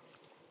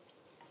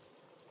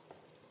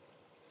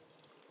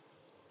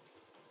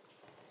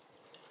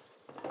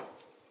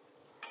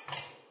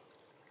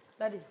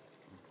 Daddy.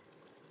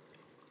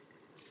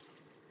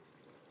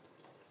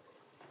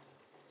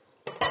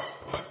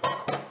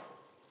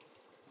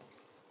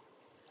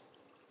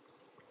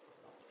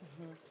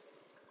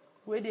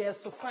 We dey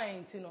so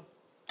fine, you know.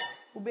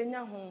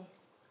 Ubenya ho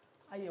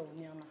aye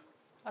onyama.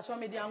 Acho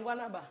me di angwa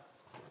na ba.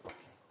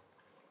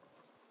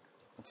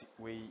 Nti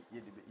we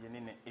ye ne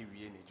ne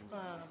ewie na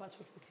ejuma. Ba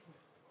cho fisi.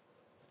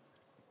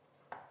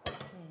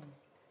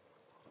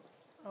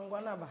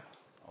 Angwa na ba.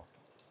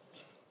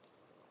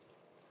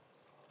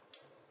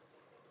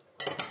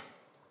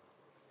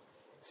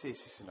 Say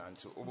sisi na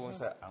nti obo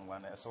nsa angwa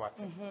na so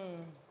ate.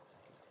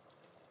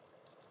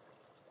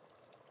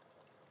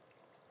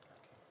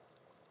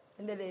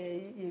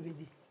 Ndele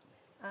yebedi.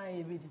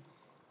 Yebedi.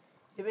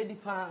 Yebedi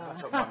pa.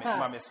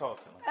 Mama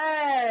salt.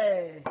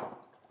 Hey.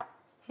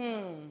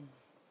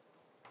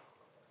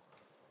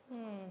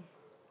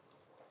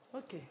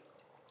 Okay.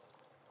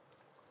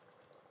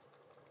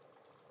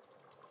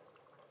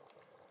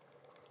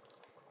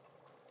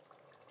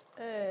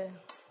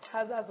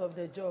 Hazards of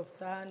the job,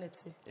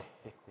 sanity.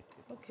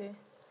 Okay.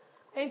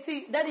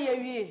 Enti, daddy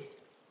ye.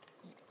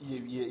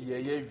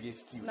 Ye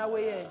stew. Na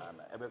we ye.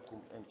 Ebe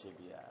kum enche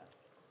bia.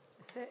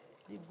 Say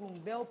the gum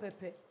bell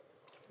pepper,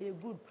 a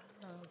good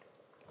pound.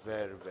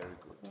 Very, very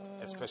good.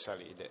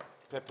 Especially the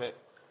pepper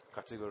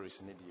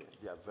categories in India.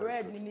 They are very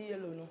Red, good. ni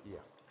yellow, no?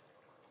 Yeah.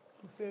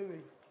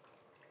 Favorite.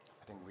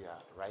 I think we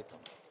are right on.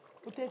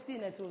 What is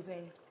it was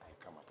saying?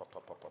 I come up.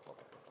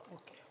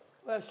 Okay.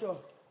 Well, sure.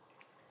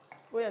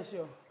 We are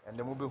sure. And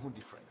the mobile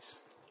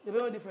difference. The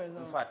very different.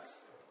 In fact,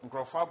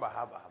 Nkrofa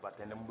bahaba, but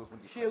then the mobile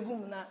difference. She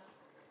gum na.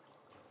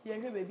 You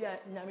hear baby,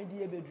 nyame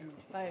di bedroom.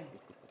 Aye.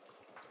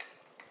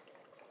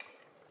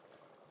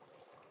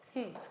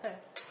 Yeah.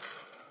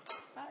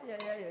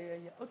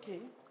 Okay.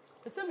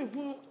 So me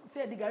who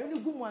say the gari ni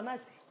gum wana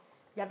say.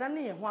 Yada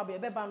ne ye ho aba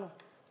ebeba no.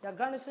 Ya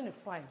garnish is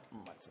fine.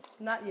 Mate.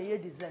 Na ye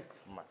dessert.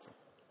 Mate.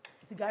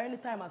 The gari any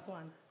time as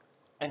one.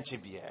 Enche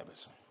bia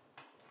ebeso.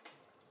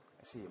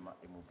 I see ma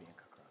emu bien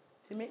kakra.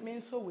 To make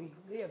me so we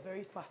are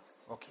very fast.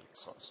 Okay,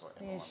 so.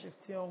 Yeah,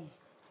 shift on.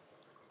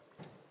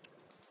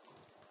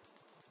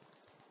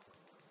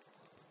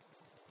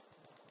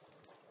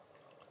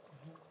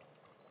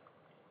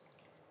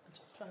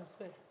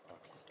 Transfer.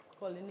 Okay.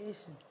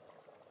 Pollination.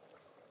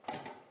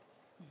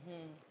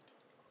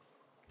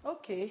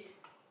 Okay.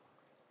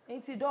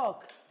 Ain't it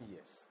dog?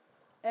 Yes.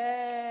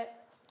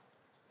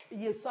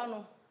 Yes,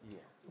 son.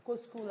 Yeah.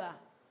 Because school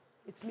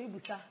it's me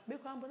busa. Me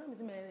kwa mbona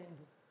misi me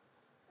endo.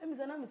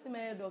 Emisa na misi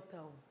me doctor.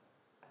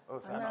 Oh,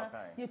 sana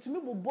okay. You to me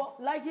bobo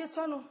like yes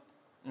son.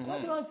 What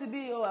do you want to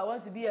be? Oh, I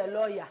want to be a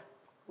lawyer.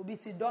 Obi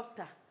si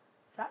doctor.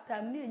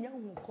 Satan ni enya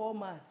hu call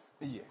mass.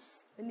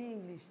 Yes. Any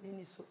English,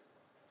 any so.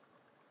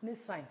 Ni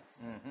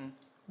science.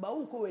 Ba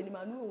wo ko we ni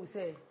manu wo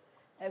say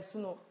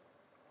esuno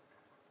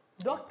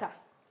doctor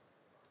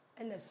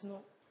and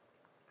esuno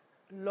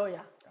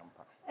lawyer.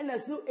 And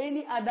there's no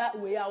any other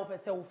way out of a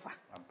wofa.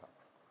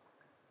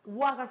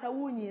 Work as a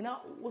woman,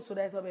 now, also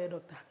that's a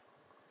doctor.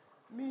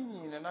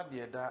 Meaning, and not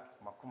the other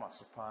Makuma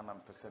Supan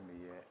and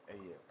Pesemi a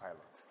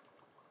pilot.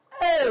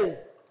 Hey!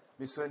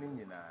 Miss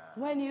Sonina.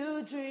 When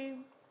you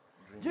dream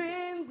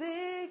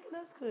big,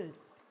 that's good.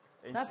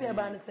 That's your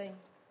band saying.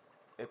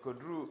 Echo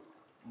drew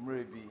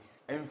maybe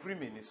and free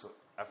minutes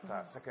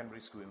after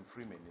secondary school in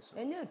 3 minutes.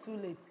 And you're too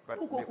late. But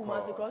who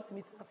go to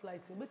meet a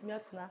flight, but me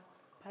at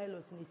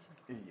pilots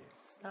nature.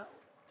 Yes.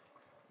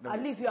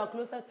 At least you are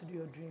closer to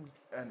your dreams.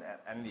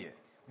 And yeah.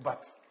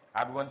 But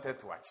I wanted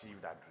to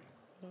achieve that dream.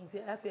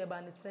 See, I feel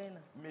about the saying.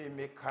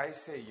 Me kai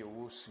say you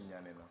will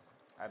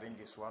I think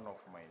it's one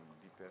of my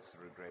deepest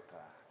regret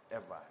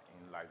ever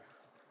in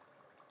life.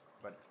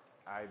 But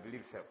I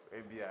believe so.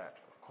 Maybe a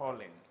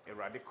calling, a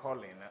radical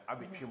calling. I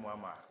be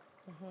mama.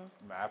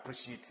 I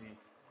appreciate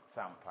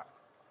sampa.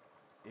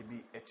 It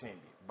be a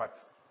change.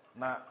 But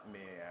now me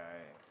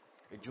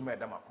a Juma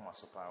Damakuma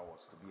Super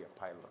was to be a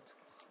pilot.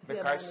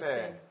 Because I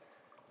say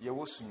you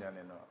will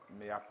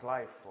may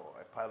apply for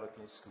a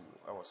piloting school.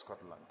 I was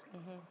Scotland.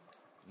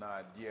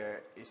 Now,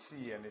 dear,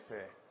 see and they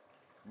say,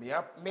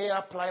 may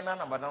apply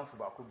na madam for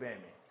Baku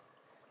Bemi.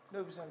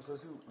 No, because I'm so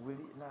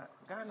really na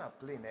Ghana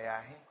plane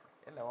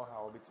and I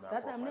how bit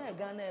that I'm not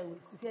Ghana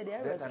Airways. That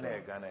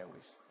I'm Ghana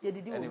Airways.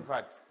 And in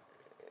fact,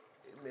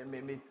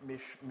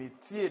 me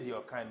tear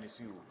your kindness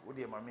you. Would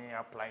you mammy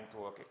applying to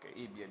work a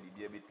B and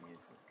the bit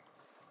missing?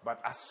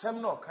 But as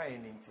some no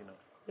kind in Tino,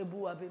 a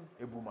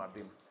boom.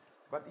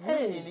 But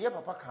you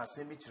papa can't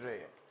say me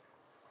rare.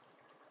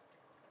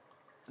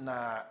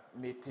 na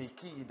me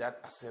take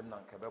that asem na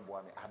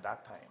nkebeboa me at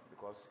that time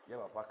because ye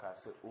papa ka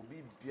say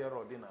obi biara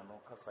odi na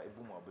no kasa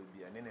ebu mu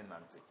ababia ne ne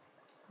nante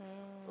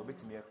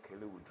obetimi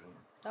akele wo dream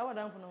sa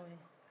wadam no we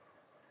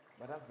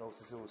madam no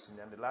say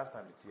osunya the last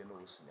time it here no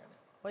osunya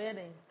oye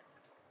den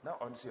now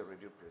on to a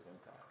radio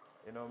presenter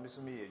you know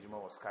misumi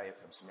ejuma was Sky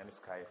FM sunya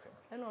Sky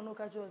FM eno no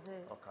ka jo say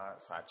oka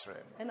sa kire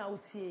me ena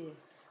utie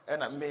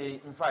ena me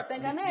in fact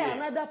Sengana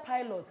another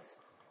pilot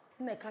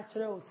na ka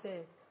kire o say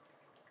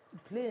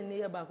plane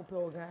ne ba ko pe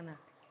Ghana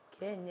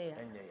kenye ya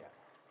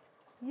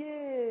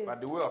yeah but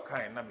the way of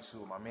kind na me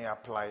so ma me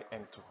apply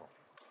into her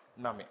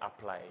na me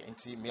apply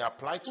nti me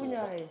apply to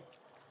her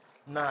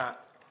na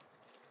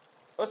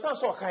osan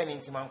so kind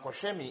nti man ko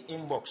hwe me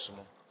inbox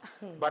no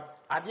but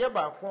ade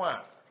ba ko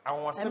a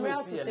awon asem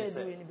esi ye ne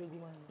say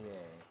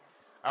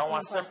yeah awon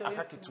asem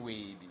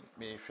akaketuwe bi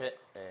me hwe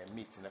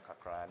meet na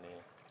kakra ne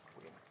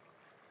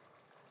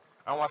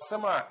awon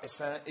asem a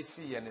esan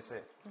esi ye ne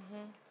say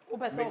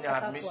me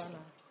admission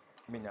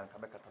minyanka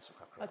bekata so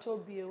kakra acho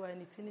bie wa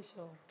ni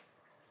tinisho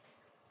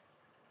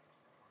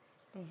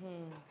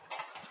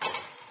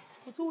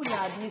so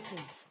na admission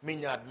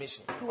minya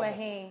admission to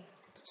a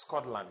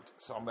Scotland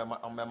so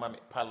on my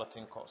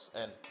piloting course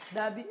and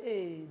dabi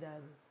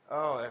dabi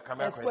oh come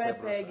here square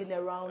peg in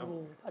a round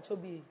hole acho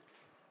bie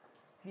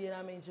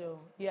na menjo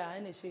yeah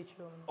and a shade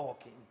show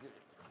okay good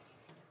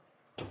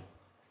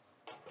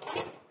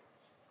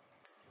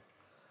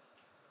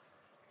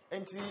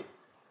enti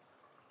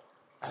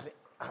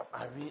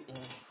are we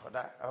in for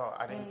that? Oh,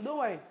 I didn't. Don't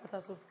worry.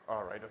 That's all.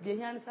 All right. Okay.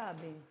 The hands are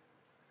big.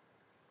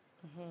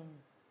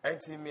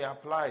 Until me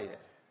apply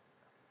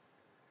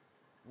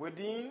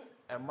within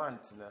a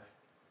month,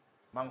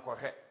 manko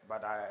he,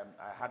 but I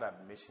had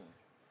admission,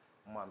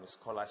 my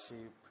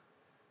scholarship,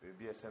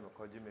 maybe a semi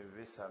me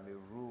visa, me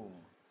room,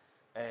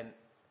 and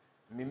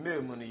me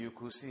money you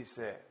could see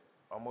say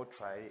I'm gonna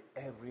try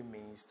every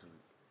means to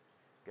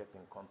get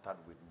in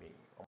contact with me.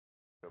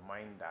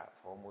 Reminder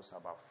for almost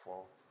about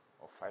 4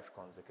 or 5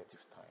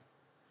 consecutive time.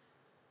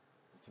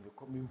 It's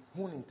because me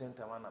who intend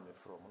to man me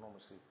from no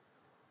say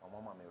my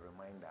mama me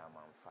reminder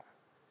I'm fa.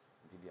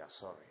 Did they are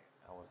sorry.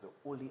 I was the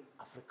only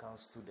African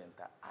student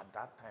at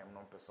that time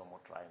non person more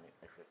trying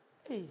it.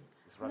 Hey,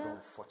 it's rather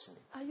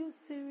unfortunate. Are you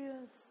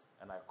serious?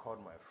 And I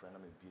called my friend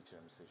I'm a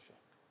BHM session.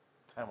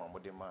 Time I'm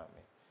with the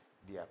mommy.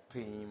 They are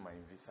paying my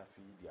visa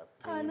fee, they are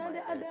paying my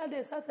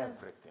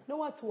everything. No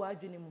what to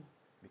argue anymore.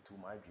 Me too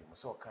my dream.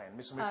 So kind.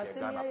 Me so me share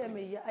Ghana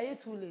plane. Are you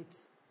too late?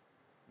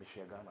 Me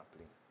share Ghana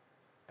plane.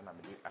 And I'm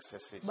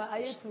assess it. But are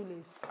you too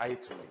late? Are you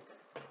too late?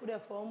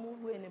 Therefore,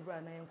 we any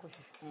brand I am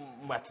cautious.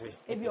 Mate.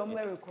 If you are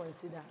very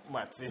consider.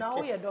 Mate. Now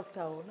we are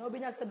doctor. Now we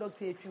just a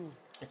doctor you.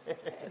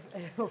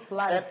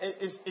 Fly. And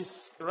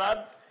it's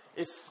rad.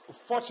 It's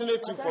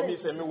fortunate for me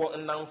say me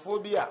want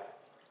phobia.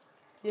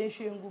 Okay.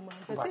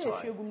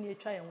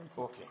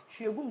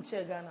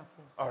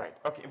 All right.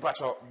 Okay.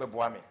 Bacho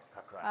beboa me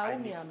kakra. I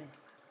need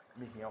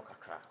me here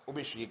kakra.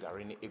 Obehwe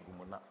gari ni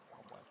egumu na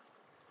kwabwa.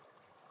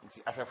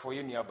 Nti ahwefo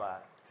ye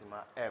nuaba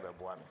Tima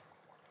beboa me.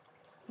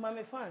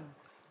 Mama fans.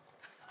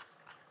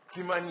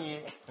 Tima ni.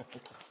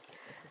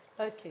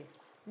 Okay.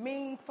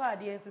 Me fa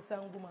de ensesa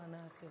nguma na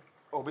ase.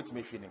 Oh, bet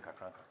me feeling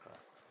kakra.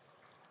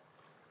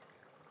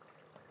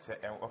 Say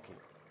okay.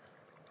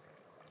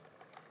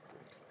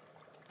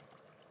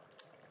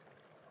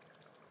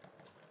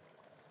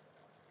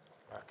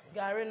 Okay.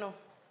 Gari no.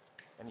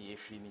 Any ye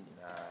feeling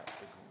na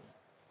egumi.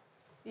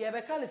 Ye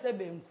be kan se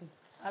benku.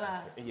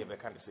 Ala. Ye be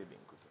kan se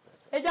benku.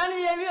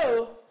 Ejani ye wi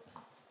o.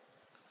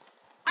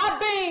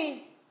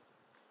 Aben.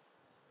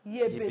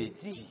 Ye be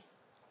di.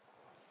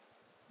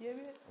 Ye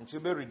wi. Nti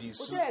be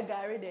reduce. O say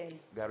gari den.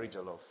 Gari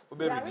Jollof. O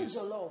be reduce.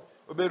 Gari Jollof.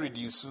 O be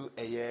reduce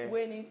eye.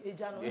 When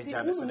ejano.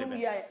 Ejano se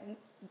be.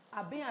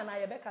 Aben ana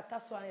ye be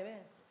kata so ana ye be.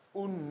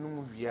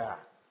 Unum wia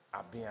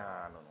aben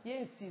ano.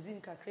 Ye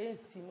season kakra, ye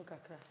steam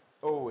kakra.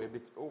 Oh, a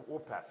bit.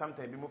 Oh,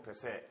 sometimes be more per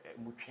se,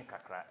 muchin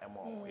kakra,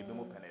 emo, a bit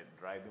more pen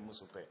dry, be more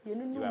super.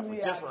 You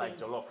have just like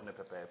jollof and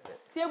pepper.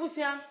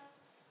 Tiabusian.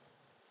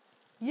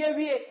 Ye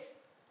we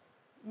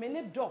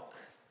many doc.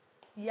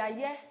 Ye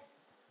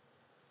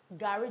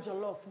Gari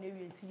Jollof ne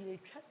we ti ye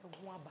twa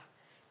ho aba.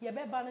 Ye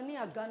be ba no ne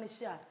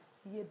aganish a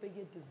ye be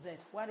ye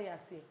dessert. What do you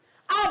say?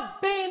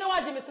 Aben no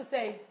what you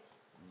say?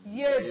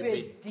 Ye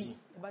be di. E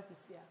ba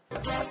sisia.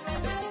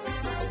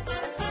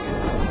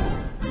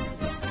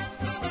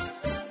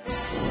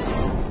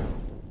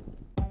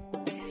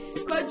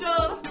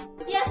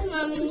 Yes,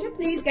 Mommy. Could you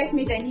please get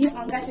me the new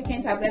Onga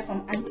chicken tablet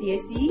from Auntie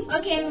AC?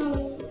 Okay,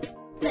 Mommy.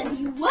 The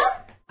new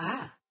what?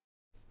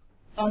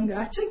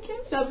 Onga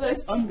chicken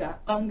tablet, Onga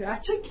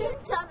chicken.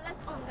 Tablet,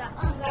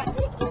 Onga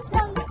chicken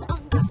tablet,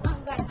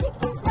 Onga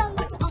chicken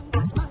tablet,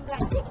 Onga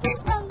chicken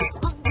tablet,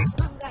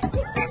 Onga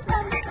chicken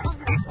tablet,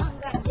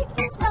 Onga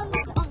chicken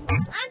tablet,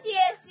 Auntie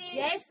AC.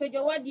 Yes, Kojo,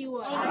 what do you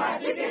want? Onga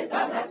chicken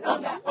tablet,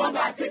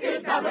 Onga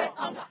chicken tablet,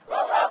 Onga.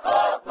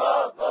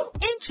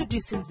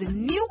 Introducing the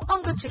new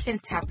Onga Chicken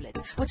Tablet,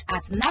 which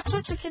adds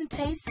natural chicken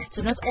taste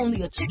to not only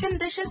your chicken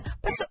dishes,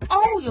 but to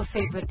all your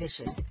favorite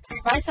dishes.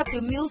 Spice up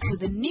your meals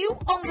with the new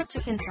Onga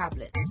Chicken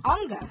Tablet.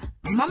 Onga,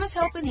 Mama's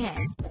helping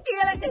hand.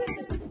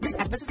 This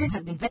advertisement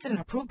has been vetted and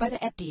approved by the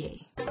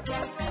FDA.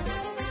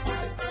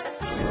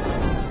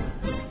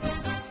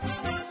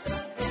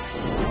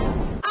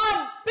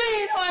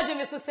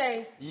 Mr.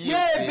 Say,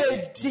 yeah,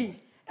 baby.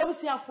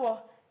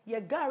 For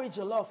your Gari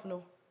Jollof,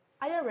 no.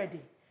 Are you ready?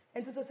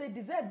 And to say,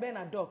 dessert ben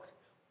a dog.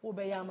 Oh,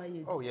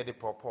 yeah, the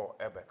pawpaw,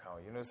 Ebekau.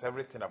 You know,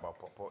 everything about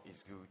pawpaw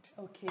is good.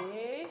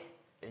 Okay.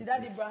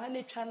 Daddy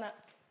Brahani Chana,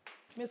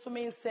 Mr.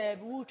 Main said,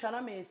 who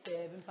Chana may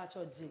serve in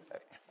Pachoji.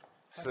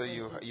 So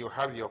you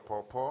have your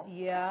pawpaw?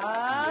 Yeah.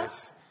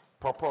 Yes.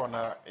 Pawpaw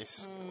now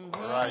is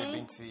right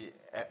into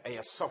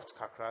a soft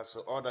kakra.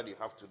 So all that you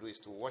have to do is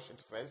to wash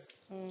it first.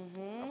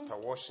 After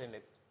washing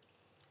it,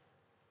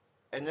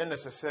 and then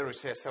necessary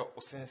say so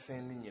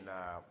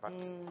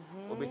but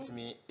obet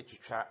me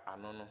it try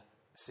anono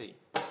say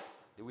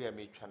the way I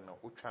made channel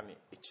uchani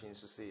a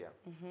change to say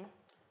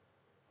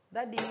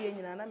that day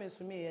you na me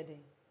so me yede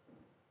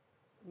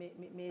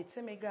me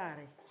teme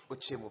gari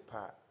ochemu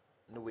pa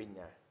no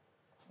wenya.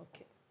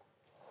 Okay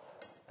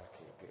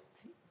good.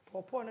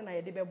 Popo no na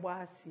yede bebo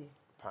asie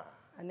pa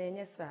ana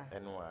enye sa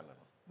eno ano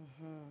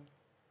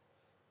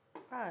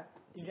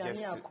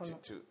just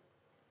to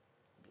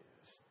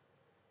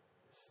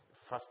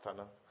faster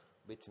no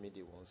bet me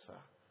the one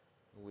sir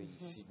we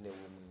see na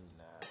woman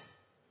na.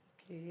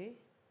 Okay,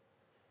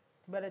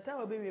 by the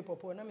time we be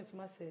popo na me so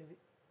ma serve.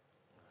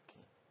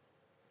 Okay.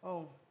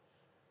 Oh,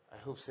 I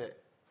hope say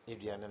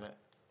Ediana na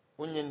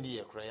onye ndi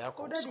e kra ya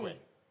ko square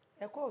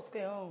e ko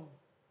square oh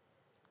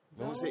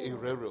no say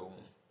erero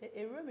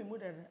erero me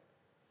muda.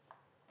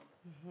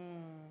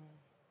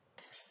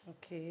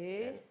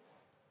 Okay,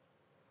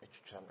 e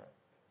chuchana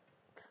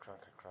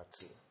kakra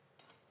too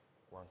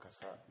one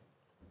kasa.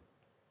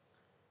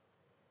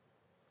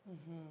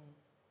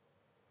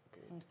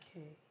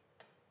 Okay.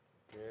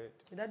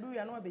 Good. That do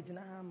you know about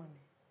Jina Harmony?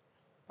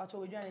 But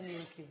we join in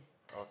okay.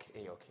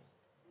 Okay, okay.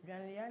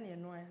 Johnny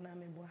and no, I am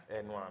a boy.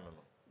 And one.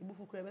 You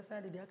book ever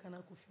said the Akana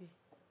coffee.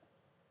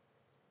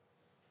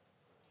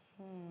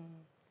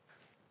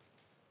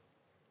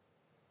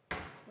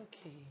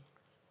 Okay.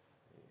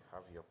 You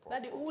have your pot.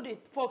 That the wood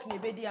fork ni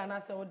bedi and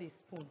answer all this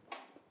spoon.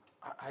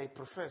 I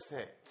prefer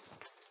say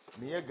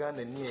me a gun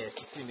and near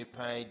kitty me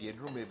pie, the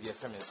room may be a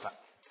semensa.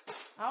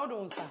 How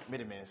don't sir?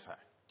 Made a mensa.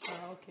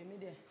 Okay, me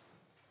there.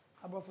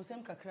 I brought for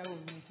some cacao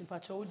in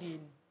Pachodin.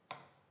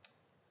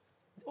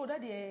 Oh, that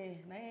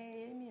day, na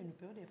me and the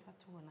building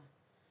fat one.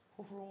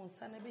 Who from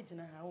San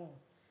Abijana,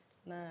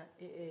 na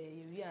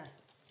we are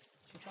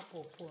to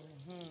chapel for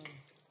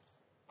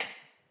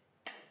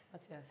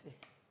what I say.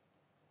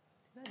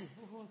 Daddy,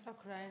 who wants to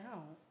cry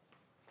how?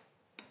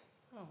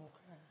 Oh,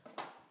 cry.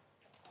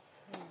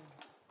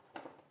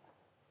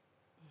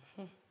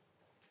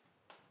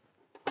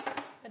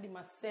 Daddy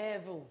must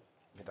serve.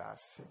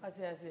 That's what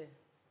I say.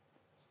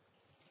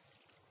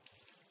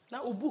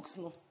 Now, books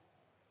no.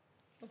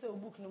 I say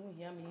book no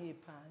hear me here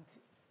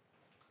panty.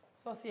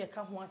 So see I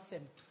come one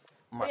sem.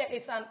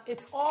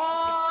 It's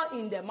all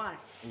in the mind.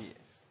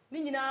 yes.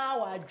 Ni nyina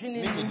wa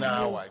adwene. Ni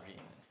nyina wa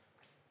adwene.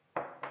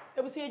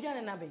 E bu see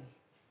adwane na ben.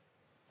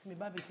 Ti me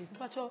ba be ti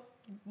pacho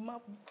ma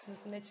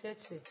so na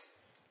cheche.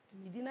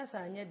 Mi di na sa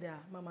anye da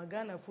mama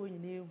Ghana fo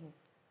nyina ehu.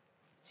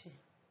 Chi.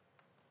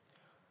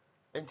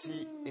 And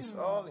see, it's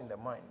all in the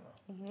mind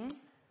now.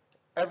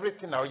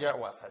 Everything now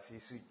was as he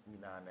sweet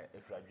Nina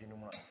if you are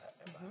doing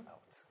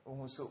out.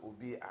 Also,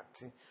 be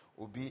acting,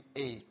 be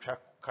a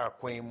track car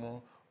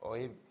quaimo or a.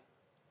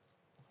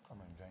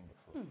 Come and join the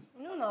food.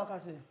 No,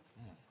 Cassie.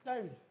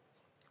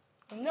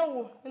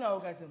 No,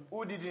 Cassie.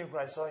 Who didn't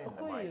I saw in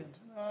the mind?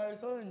 I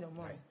saw in the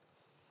mind.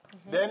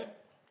 Then,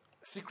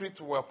 secret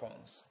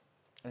weapons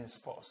in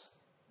sports.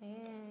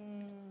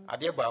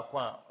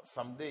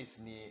 Some days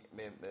need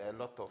a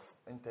lot of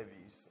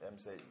interviews.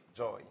 Say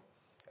Joy.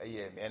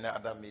 And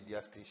other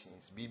media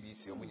stations,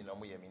 BBC,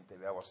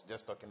 interview. I was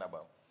just talking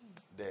about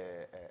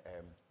the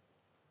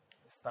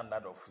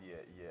standard of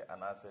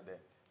and I said the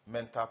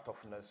mental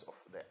toughness of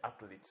the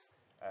athletes,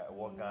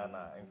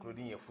 Ghana,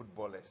 including your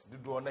footballers. Do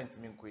do not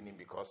mean queening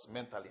because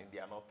mentally they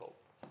are not tough.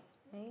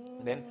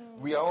 Then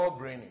we are all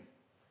braining,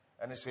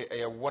 and I say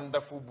a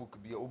wonderful book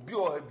be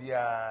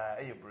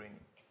a brain.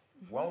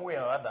 One way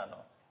or other, no.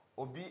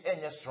 Obi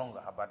any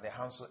stronger, but the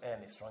hands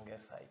any stronger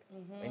side.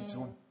 And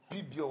to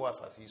be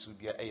was as he should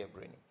be a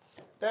brain.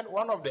 Then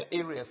one of the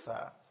areas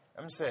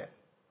I'm say,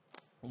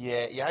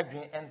 yeah,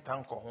 been and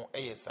tanko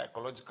a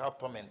psychological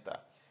tormentor,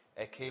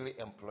 a Kelly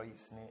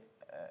employees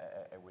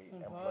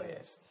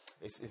employers.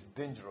 It's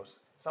dangerous.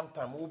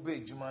 Sometimes we'll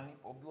be money,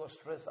 or be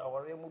stress,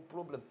 our real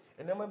problem.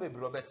 And then maybe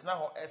Robert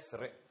now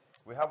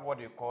we have what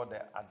you call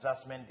the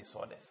adjustment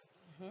disorders.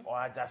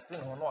 Or adjusting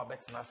who know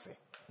about nasi.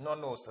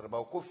 No, sir,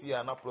 about coffee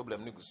and no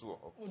problem. Nigusu.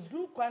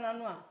 Do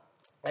Quananoa.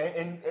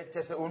 And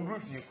just a on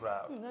roof you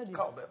crowd.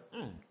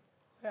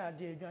 Yeah,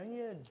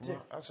 dear,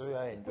 actually,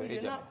 I enjoy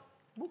it.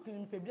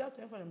 Booking Pebia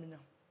for a minute.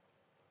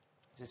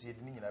 Just you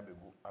didn't have a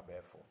go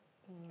Abenshow.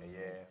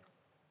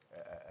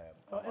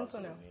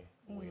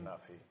 We na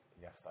fe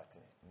ya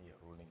starting near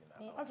rolling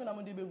in. I feel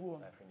I'm the big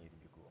one. I think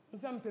you go.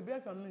 If I'm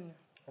prepared for me.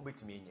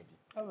 Obet me nyebi.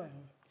 All right.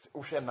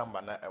 Share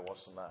number na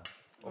was na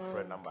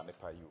offer number ne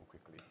pay you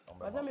quickly.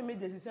 But I made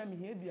the decision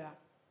here be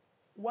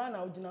one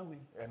original way.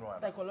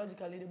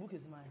 Psychologically the book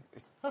is mine.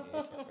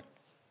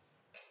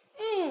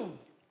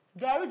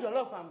 Gari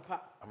Jollof and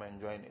pa. I'm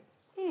enjoying it.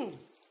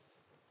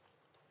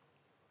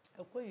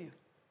 Okay.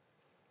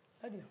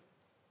 Daddy.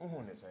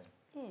 Who ne say?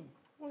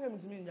 What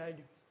happened to me in the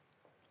idea?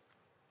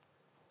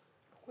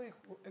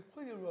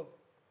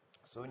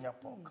 So unya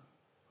pork,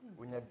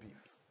 unya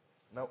beef,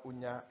 now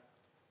unya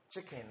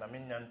chicken. I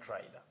mean, you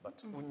tried that,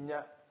 but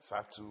unya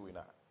satu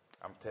ina.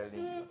 I'm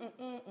telling you.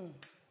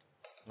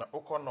 Na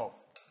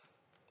okonof,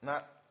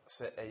 na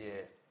say a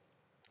year.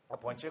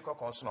 Upon check on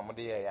consumer mode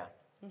ya.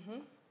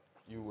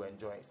 You will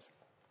enjoy it.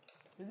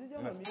 Is it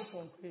just a meal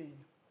from pay?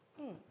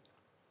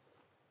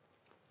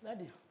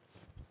 Daddy,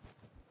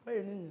 where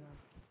you need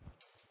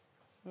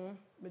now?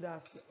 But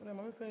that's it.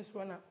 My friends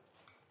wanna.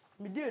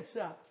 Me did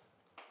sir.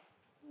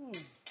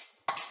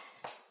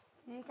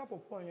 Cup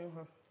of point you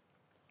have.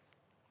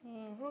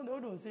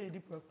 Don't say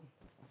deep purple.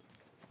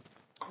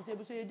 It's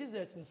able to say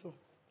dessert and so.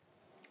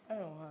 I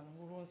don't know.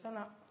 We want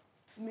sana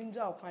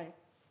minja or pine.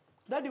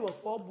 Daddy was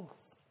 4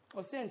 books.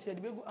 Or sent the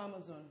big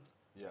Amazon.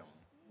 Yeah.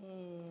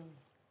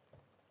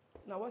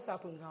 Now what's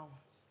happened now?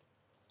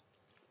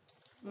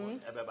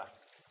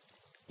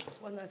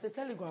 When I say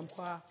telegram,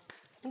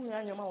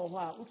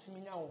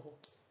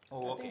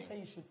 Oh, okay. I think that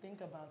you should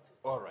think about it.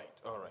 All right.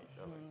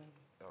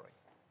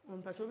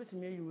 But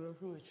obviously, you will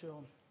do it.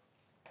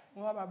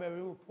 You have a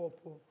very poor.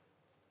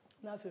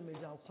 Nothing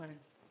major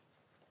point.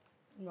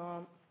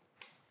 No,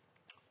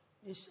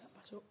 it's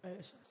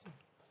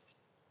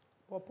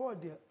poor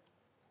dear.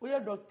 We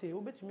are doctor,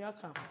 who bet me a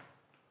camp.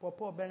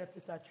 Poor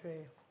benefit a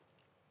tray.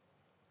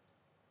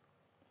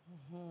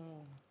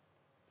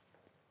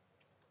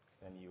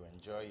 And you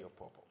enjoy your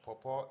pawpaw.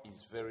 Pawpaw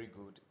is very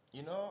good.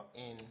 You know,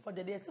 for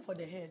the day, for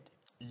the head.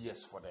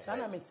 Yes, for the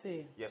Sana head.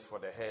 Say. Yes, for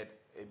the head.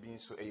 It being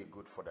so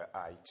good for the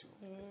eye too.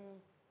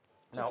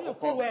 Now,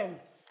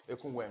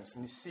 ekunwems,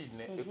 ni seed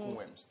ne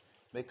ekunwems.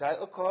 Make I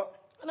occur.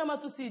 And I'm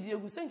to see the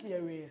Gusenki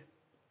area.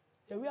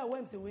 We are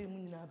worms away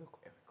Munabeko.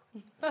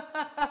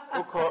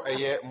 Occur a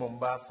year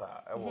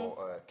Mombasa,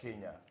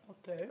 Kenya.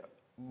 Okay.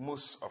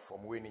 Most of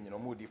them winning, you know,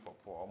 moody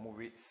pawpaw or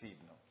movie seed.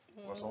 No,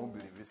 because some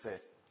believe we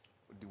say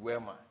the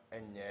wormer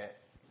and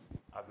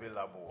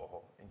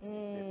available.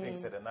 They think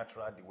that the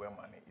natural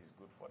dewormer is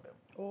good for them.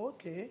 Oh,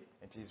 okay.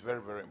 It is very,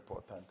 very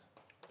important.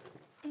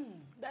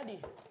 Daddy,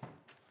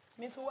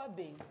 me to what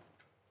being?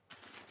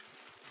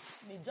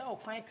 Me jaw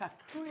quite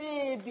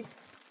crazy.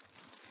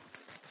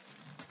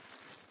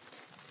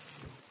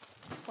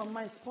 From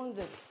my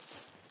sponsor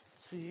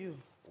to you.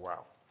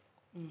 Wow.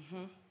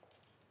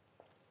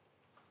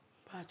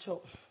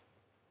 Pacho.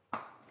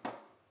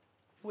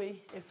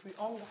 Wait, if we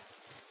all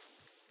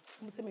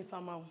say me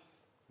farmer.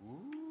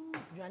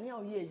 You are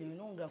now here, you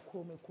know,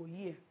 go me ko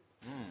ye.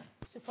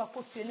 If I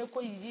could feel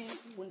no ye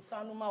when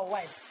son my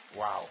wife.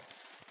 Wow.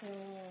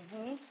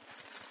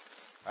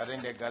 I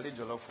think the Gari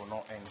Jollof will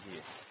not end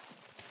here.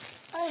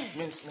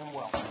 Means no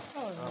more.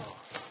 Oh.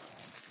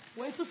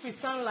 When to free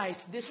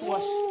sunlight,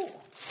 dishwash.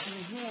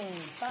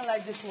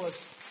 Sunlight dishwash.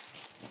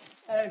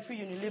 If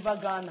you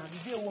live Ghana,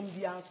 the day won't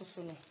be answered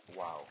soon.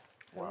 Wow.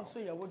 Wow. So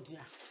you would,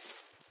 dear.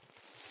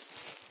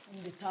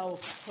 In the tower of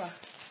Accra.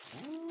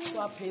 So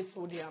I pay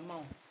so the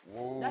amount.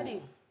 Whoa.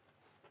 Daddy,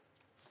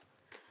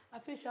 I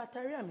feel sure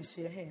I miss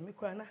your hair. Me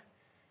cry na.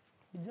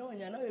 You know when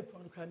you're not a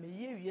program,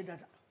 ye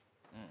dada.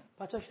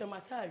 But of your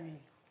matari.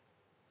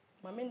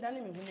 My men done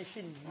me when they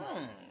shouldn't.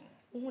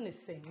 Who is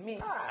saying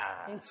me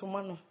into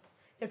mano.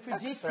 If you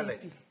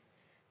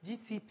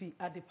GTP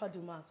at the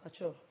Paduma,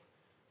 Pacho.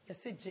 You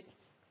say J.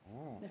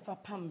 Never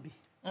Pambi.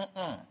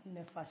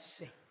 Never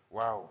she.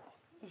 Wow.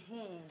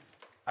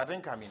 I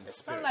think I'm in the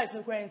spirit. Sunlight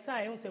in Queen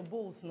Sign, who say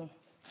bowls no.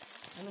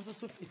 And also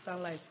to free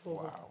sunlight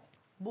for. Wow.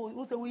 Bowls,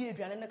 who say we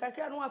and the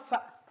Kaka no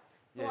fat.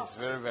 Yes,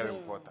 very, very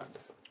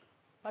important.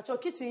 But your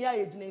kitchen, yeah,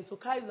 you so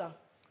Kaiser.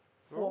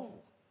 For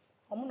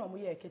no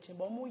more kitchen,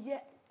 but more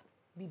yet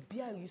be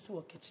beer used to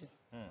a kitchen.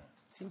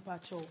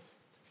 Timpacho.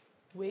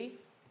 Way.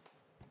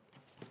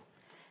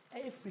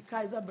 If we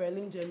Kaiser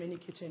Berlin, Germany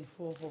kitchen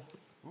for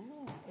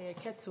a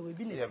kettle will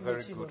be a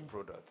very good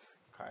product.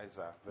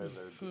 Kaiser, very,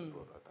 very good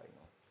product, I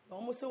know.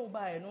 Almost so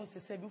buy no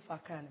say you for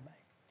can buy.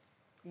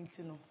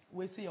 Into no,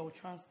 we see your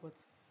transport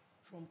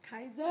from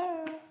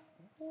Kaiser.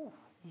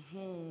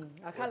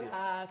 I can't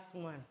ask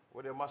one.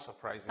 What am I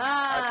surprising?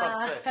 I thought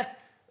say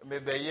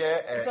maybe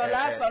yeah. So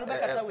last one,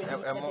 better we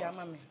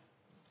need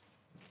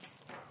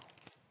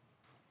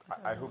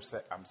I hope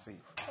so. I'm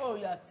safe. Oh,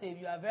 you are safe.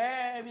 You are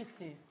very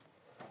safe.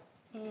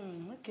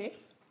 Okay.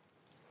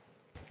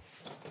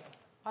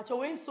 At your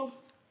way, so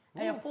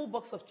a full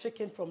box of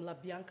chicken from La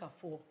Bianca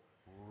for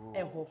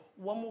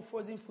one more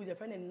frozen food,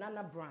 depending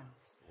Nana brand.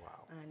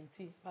 Wow. And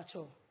it's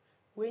Pacho.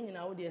 When you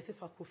know the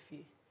Sefa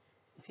coffee,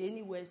 it's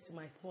anywhere to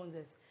my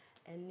sponsors.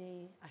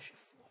 Any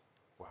ashefo.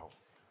 Wow.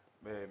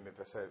 Me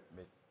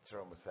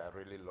I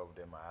really love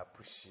them. I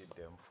appreciate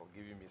them for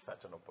giving me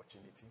such an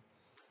opportunity.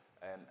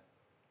 And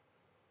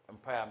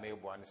Empire may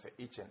want to say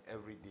each and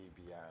every day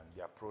beyond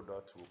their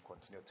product will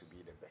continue to be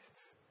the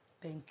best.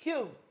 Thank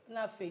you.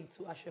 Na faith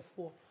to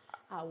ashefo.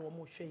 Awo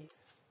mo hwe.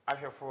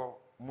 Ashefo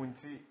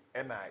munti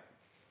and I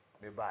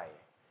me buy.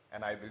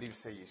 And I believe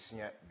say you see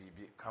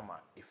BB kama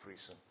free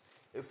soon.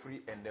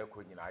 Free and there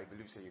I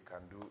believe say you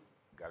can do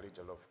Gari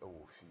Jollof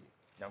Owusu.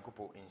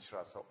 Yankopo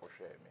insure so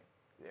share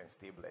me and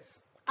stay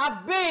blessed.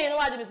 Aben,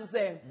 what did you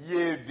say?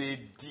 Yeah,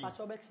 baby. I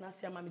told Bettina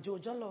say mama Joe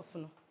Jollof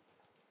no.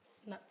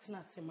 Na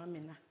tina say mama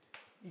na.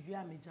 You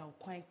are me jaw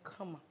quite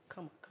come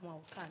can.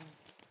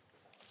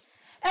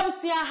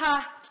 Ebusia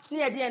ha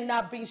near the end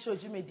na Abenshow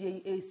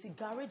Jimedi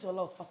Gari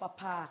Jollof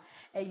papa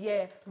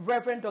a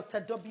Rev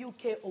Dr.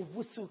 W.K.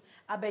 Owusu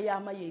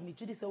abeyama ye mi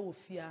judi se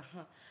ofia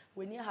ha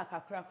weni ha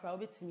kakra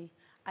obetimi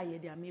aye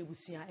de ama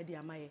ebusia e de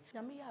ama ye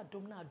nyame ya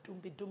adom na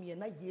adom bedom ye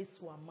na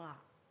Yesu ama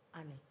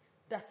ane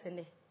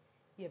dasene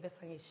ye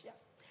besan ehia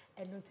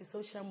eno nti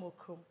social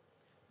mokrom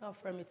na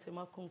from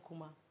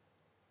Timakumkum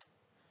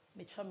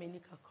me twa me ni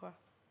kakra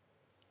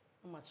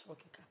ma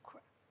choke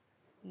kakra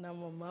na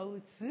mama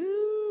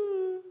utu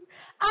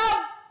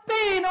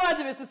Aben, what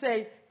did you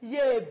say?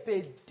 Ye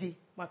bedi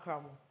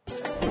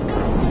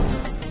makramo.